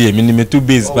SDA me two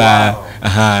base ba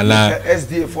na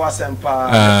SDA for Asempa.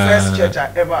 The first church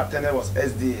I ever attended was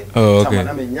SDA. Oh, okay.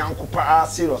 Someone named Nyankopa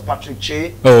serious Patrick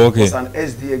Che. Oh, okay. Was an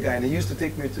SDA guy and he used to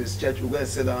take me to his church. We go and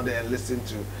sit down there and listen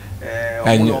to the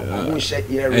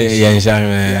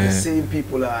same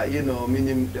people are,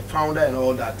 meaning the founder and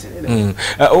all that.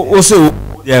 Also,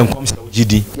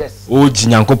 GD. Yes. Oh,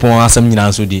 Nyankopon asem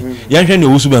nyina so di. Yanhwe ne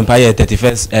Osu Empire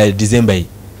 31st December.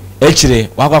 Echire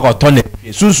wakwa tone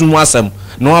sunsun asem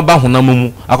no aba honam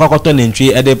mu akwa tone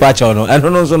ntwe e de pa cha no. Eno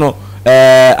no so no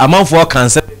amanfo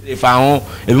cancer fa ho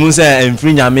ebi mu se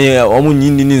emfiri nyame omu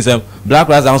nyini ni nsem Blakk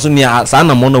Rasta so ni sa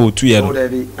na mo na wotu ye no.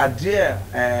 Adria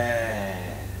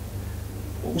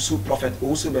Osu prophet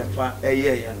Osu Benfa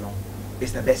no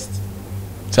is the best.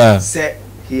 Say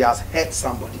he has hurt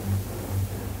somebody.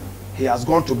 He has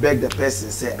gone to beg the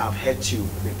person, say, I've hurt you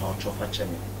without your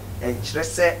chemi. And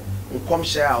just say, come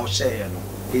share or share, no.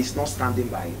 He is not standing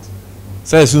by it.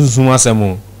 Say soon.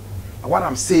 What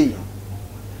I'm saying,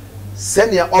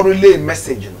 send your orally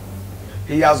message.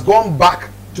 He has gone back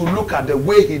to look at the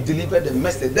way he delivered the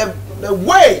message. The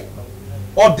way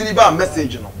or deliver a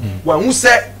message, when we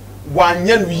say 1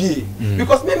 year,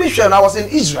 because maybe when I was in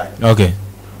Israel. Okay.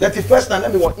 31st time,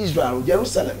 let me was Israel,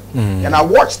 Jerusalem, and I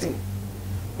watched him.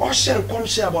 What shall come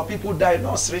share about people died?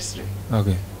 No, seriously.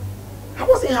 Okay. I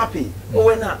wasn't happy. Oh,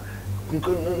 when I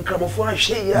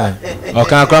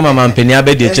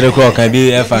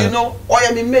I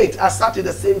am a mate. I sat in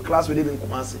the same class with him in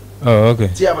Kumasi. Oh, okay.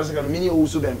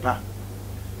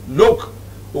 Look,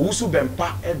 Owusu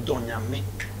Bempa Edonyame.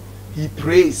 He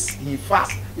prays, he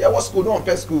fasts. Yeah, what school? No,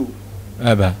 on school.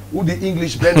 Who the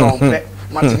English blend on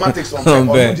mathematics on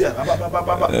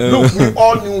Look, we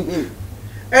all knew him.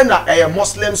 And a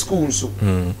Muslim school, so.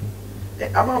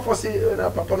 I'm not for say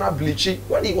Papa na bleachy.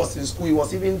 When he was in school, he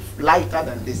was even lighter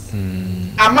than this.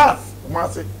 Amath.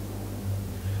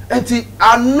 And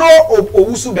I know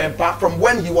Owusu Bempa from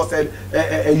when he was a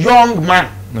young man.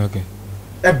 Okay.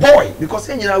 A boy, because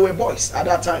we were boys at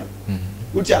that time.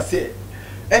 Which I say.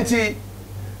 And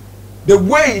the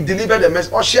way he delivered the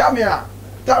message, or share me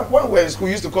when we were in school,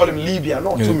 we used to call him Libya,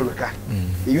 not Tumirika.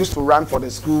 He used to run for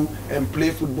the school and play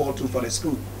football too for the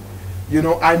school.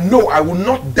 I know I will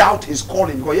not doubt his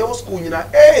calling because he was school,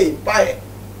 hey, bye.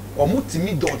 or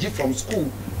mutimi dodgy from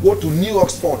school, go to New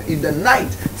Oxford in the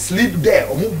night, sleep there,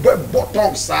 or move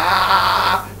bottom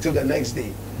till the next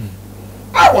day.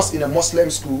 I was in a Muslim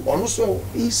school, also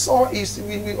we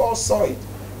all saw it,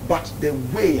 but the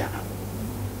way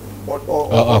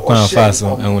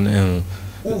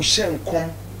who shall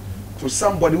come to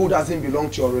somebody who doesn't belong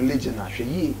to your religion,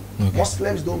 okay.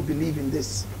 Muslims don't believe in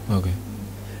this. Okay.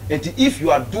 And if you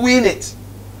are doing it,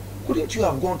 couldn't you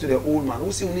have gone to the old man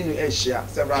who said you need to share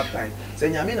several times?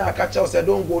 Saying, I mean, I catch out, say,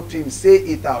 don't go to him, say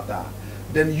it out there.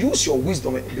 Then use your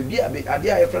wisdom, be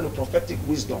a friend of prophetic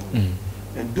wisdom,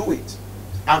 and do it.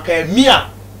 And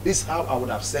this is how I would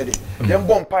have said it. Then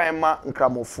bompa ema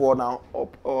nkramofo now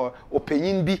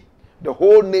opinion be the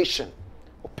whole nation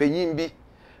opinion be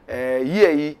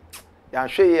ye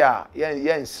yanhwe ya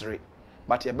yensre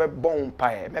but ye be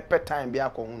bompa e me pet time be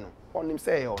akohu no onim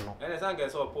say no and san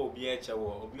get so po obi eche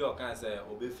wo obi o kan say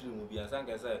obi free mu bi san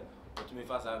get say otumi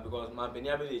fasa because man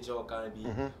penia be eche o kan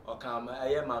bi o kan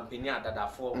aye man penia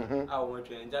dadafo a wo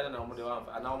twen njade na mo de wan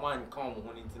na wo man kan mo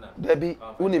ho ntina debi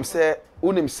unim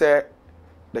say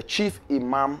the chief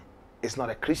imam is not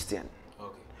a Christian.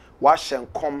 Okay. Why shall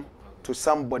come to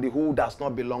somebody who does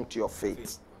not belong to your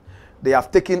faith? They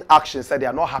have taken action, said they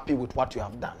are not happy with what you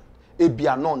have done. It be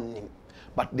anonym,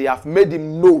 but they have made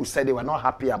him know, said they were not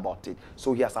happy about it.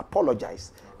 So he has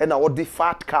apologized. And now the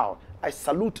fat cow, I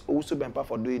salute Owusu Bempah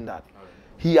for doing that.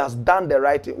 He has done the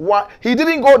right thing. He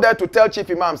didn't go there to tell chief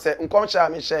imam, say, and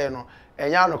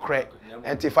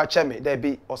Tifachemi, there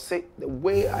be or say the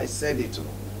way I said it.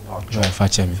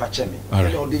 Fachemi.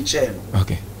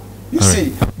 Okay. You see,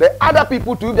 the other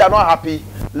people too, if they are not happy,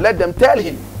 let them tell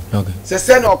him. Okay. Say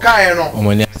say they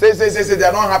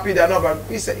are not happy, they are not. But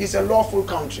it's a lawful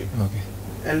country. Okay.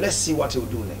 And let's see what he'll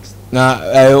do next. Now,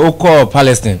 Oko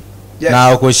Palestine. Yes.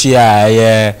 Now, Oko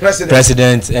Shia,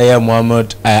 President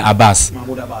Muhammad Abbas.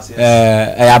 Mahmoud Abbas.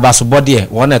 Yes. Abbas body.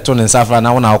 One ton in Safra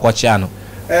now. Now, Oko Chiano.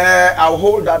 I'll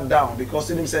hold that down because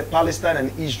it said Palestine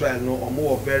and Israel no or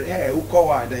more very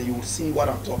then you will see what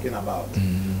I'm talking about.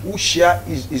 Who share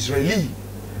is Israeli.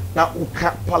 Now who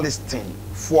can Palestine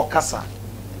for Kasa.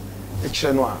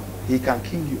 He can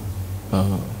kill you.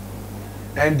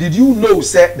 And did you know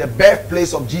say the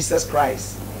birthplace of Jesus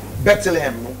Christ,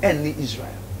 Bethlehem, no any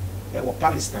Israel. It was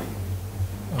Palestine.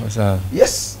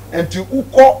 Yes. And to who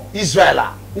call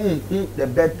Israel the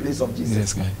birthplace of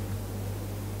Jesus Christ.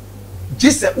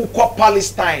 Jesus who called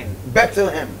Palestine,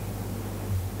 Bethlehem.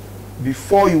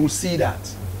 Before you will see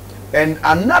that. And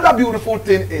another beautiful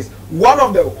thing is one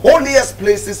of the holiest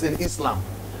places in Islam.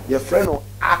 Your friend of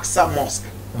Aqsa Mosque.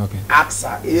 Okay.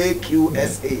 Aqsa,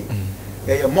 A-Q-S-A.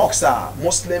 Mosque,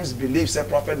 Muslims believe that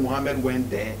Prophet Muhammad went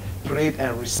there, prayed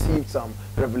and received some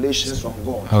revelations from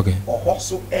God. Okay. Or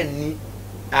also any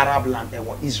Arab land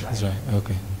or Israel. Israel.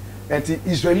 Okay. And the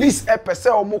Israelis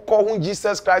call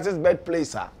Jesus Christ's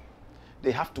birthplace.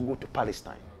 They have to go to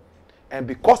Palestine. And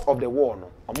because of the war,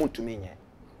 no, I'm going to mean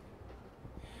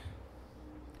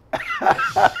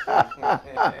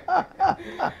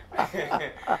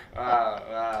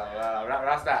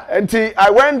Rasta. And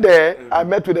I went there, I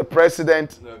met with the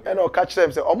president, and I'll catch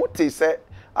them. Say, Omuti said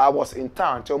I was in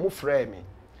town to frame me.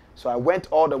 So I went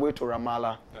all the way to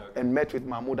Ramallah and met with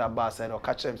Mahmoud Abbas, and I'll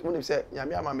catch them. When he said,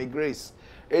 Yami, Grace.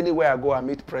 Anywhere I go, I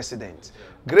meet president.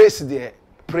 Grace there,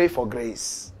 pray for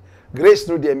grace. Grace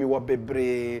no dey me wo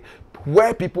bebre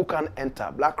where people can enter.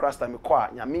 Blakk Rasta me kwa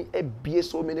nyame ebie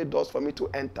so many doors for me to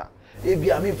enter. Ebi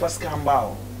am first come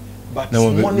bow. But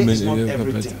no, money is not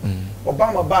everything.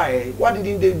 Obama buy, what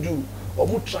did they do?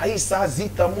 Omu try sa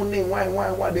zita money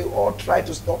why they all try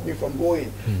to stop me from going.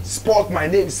 Sport my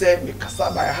name say me kasa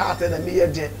by heart and me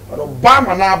here. But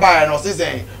Obama now buy and was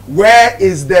saying, where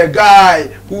is the guy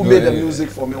who made the music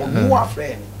for me? No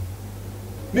friend.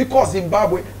 Because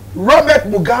Zimbabwe Robert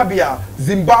Mugabe,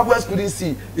 Zimbabweans couldn't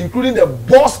see, including the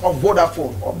boss of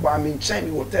Vodafone. Obama in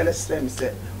China will tell us,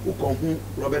 say, who come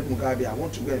Robert Mugabe, I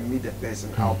want to go and meet the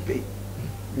person, I'll pay.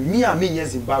 Me and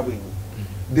Zimbabwe.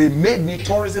 They made me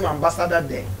tourism ambassador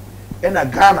there. And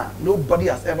in Ghana, nobody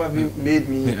has ever made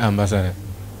me ambassador.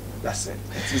 That's it.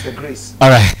 It is the grace.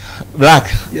 All right,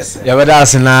 Blakk. Yes, sir. Yeah, but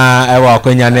that's na I walk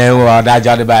when you know that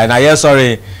job by. Now, yes,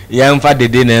 sorry, you for the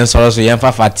day and so you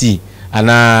for fatigue.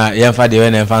 And you for the way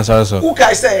and fan so. Who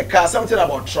can say something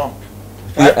about Trump?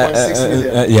 5.6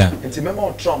 million. Yeah. And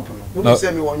remember Trump. Who you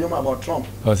say me one yoma about Trump?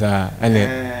 Oh, sir.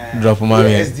 And drop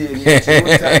my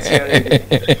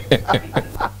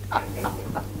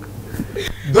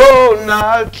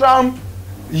Donald Trump,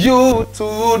 you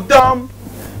too dumb.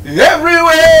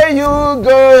 Everywhere you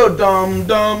go, dumb,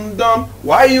 dumb, dumb.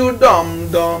 Why you dumb,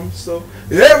 dumb? So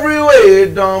everywhere,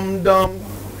 dumb, dumb.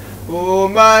 Oh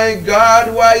my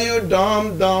God, why you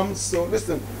dumb? So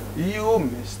listen, you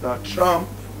Mr. Trump,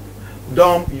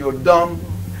 dumb, you're dumb.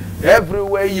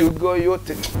 Everywhere you go, you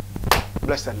take.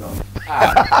 Bless the Lord.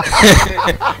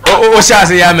 Oh,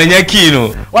 Shasi, ya menye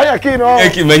kino. Why you kino?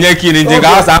 Menye kino.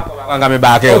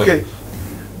 Okay.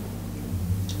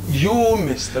 You,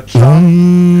 Mr. Trump,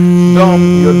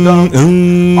 dumb, you're dumb.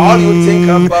 All you think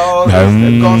about is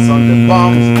the guns on the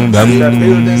bombs, and the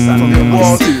buildings and the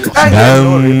walls, and there's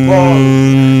no report.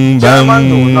 German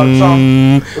do not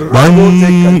Trump. Rambo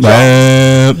take a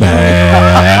job.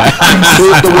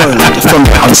 Save the world from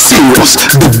the unserious,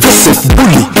 divisive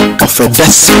bully of a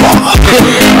despot.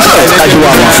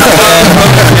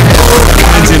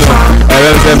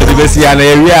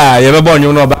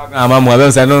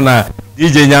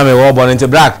 DJ Nyame wo born into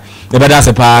Blakk the better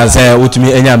se pa se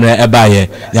utumi enyamre eba ye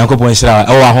Yankopon hira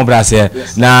o wa ho brase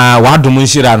na wadom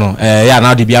hira no ya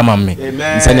na de bia mamme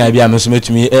nse na bia me so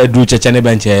metumi edu cheche ne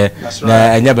benche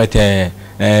na enya bete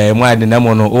mo ade na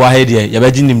mo no wo ha de ye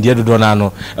beji nim de dodo na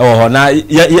no e wo ho na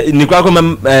nikwa ko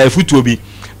futuo bi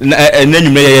na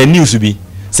nwumre ye news bi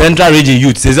Central Region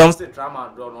Youth se some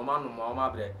drama do no ma no ma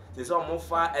bre se so mo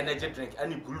fa energy drink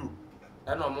ani blue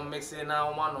and no mixing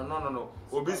now no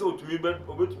obisi otumi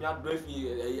obetumi adọ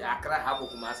fi akra ha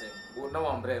bokumase na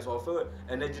one breast or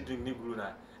energy drink ni blue na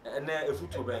na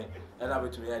efutu ben and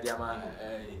abetumi ya dia ma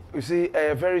you see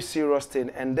a very serious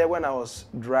thing. And then when I was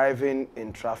driving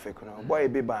in traffic, you know, boy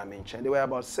be by me, they were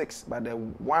about 6, but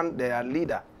their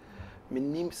leader, my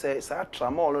name says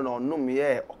tramol no me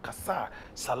okasa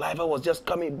saliva was just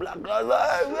coming black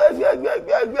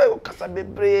okasa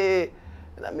bebre.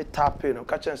 Let me tap in,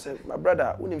 catch and say, my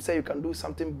brother, when him say you can do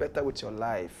something better with your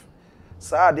life.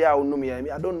 I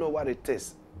don't know what it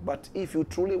is. But if you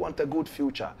truly want a good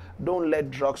future, don't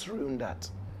let drugs ruin that.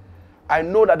 I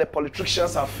know that the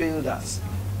politicians have failed us,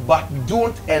 but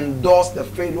don't endorse the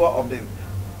failure of the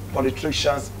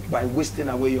politicians by wasting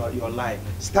away your life.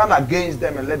 Stand against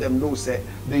them and let them know, say,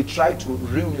 they try to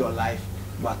ruin your life,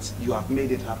 but you have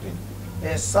made it happen.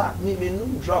 Yes, sir, me no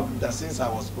drug that since I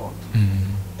was born.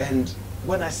 And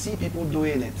when I see people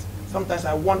doing it, sometimes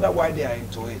I wonder why they are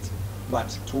into it.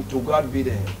 But to God be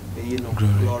the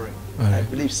glory. Right. I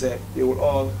believe, sir, they will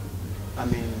all,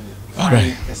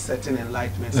 find a certain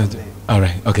enlightenment someday. All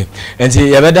right, okay. And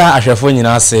see, you better ashafo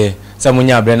nyina say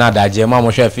samunya bre na daje ma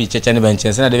mo hwe fi cheche ne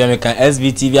benchen se na de be meka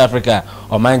SVTV Africa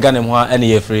o man Ghana mo ene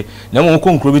ye free na mo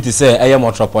konkro bi ti say eye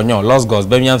entrepreneur Los Gos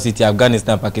Birmingham City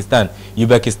Afghanistan Pakistan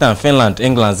Uzbekistan Finland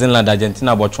England Zealand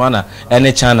Argentina Botswana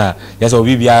ene China yes o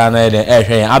bibia na de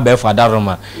hwe abef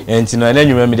adaroma entino ene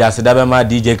nwuma mi de aseda be ma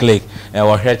DJ Click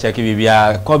wo hwe check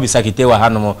bibia ko bi sakite wa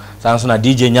hanom sanso na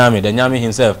DJ Nyame the Nyame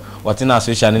himself what in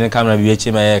association in camera bi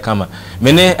echi me kama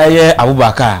me ne eye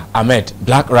Abubakar Ahmed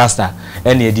Blakk Rasta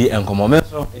ene edi enkomo me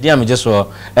so edi am je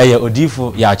so eye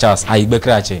odifu ya Charles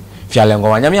Ayibekrache fialengo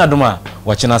wanyame adoma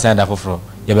wo china sanda foforo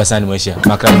ye be sand mo hia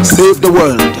makram. Save the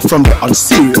world from the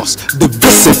unserious,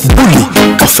 divisive bully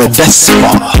of a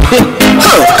despot.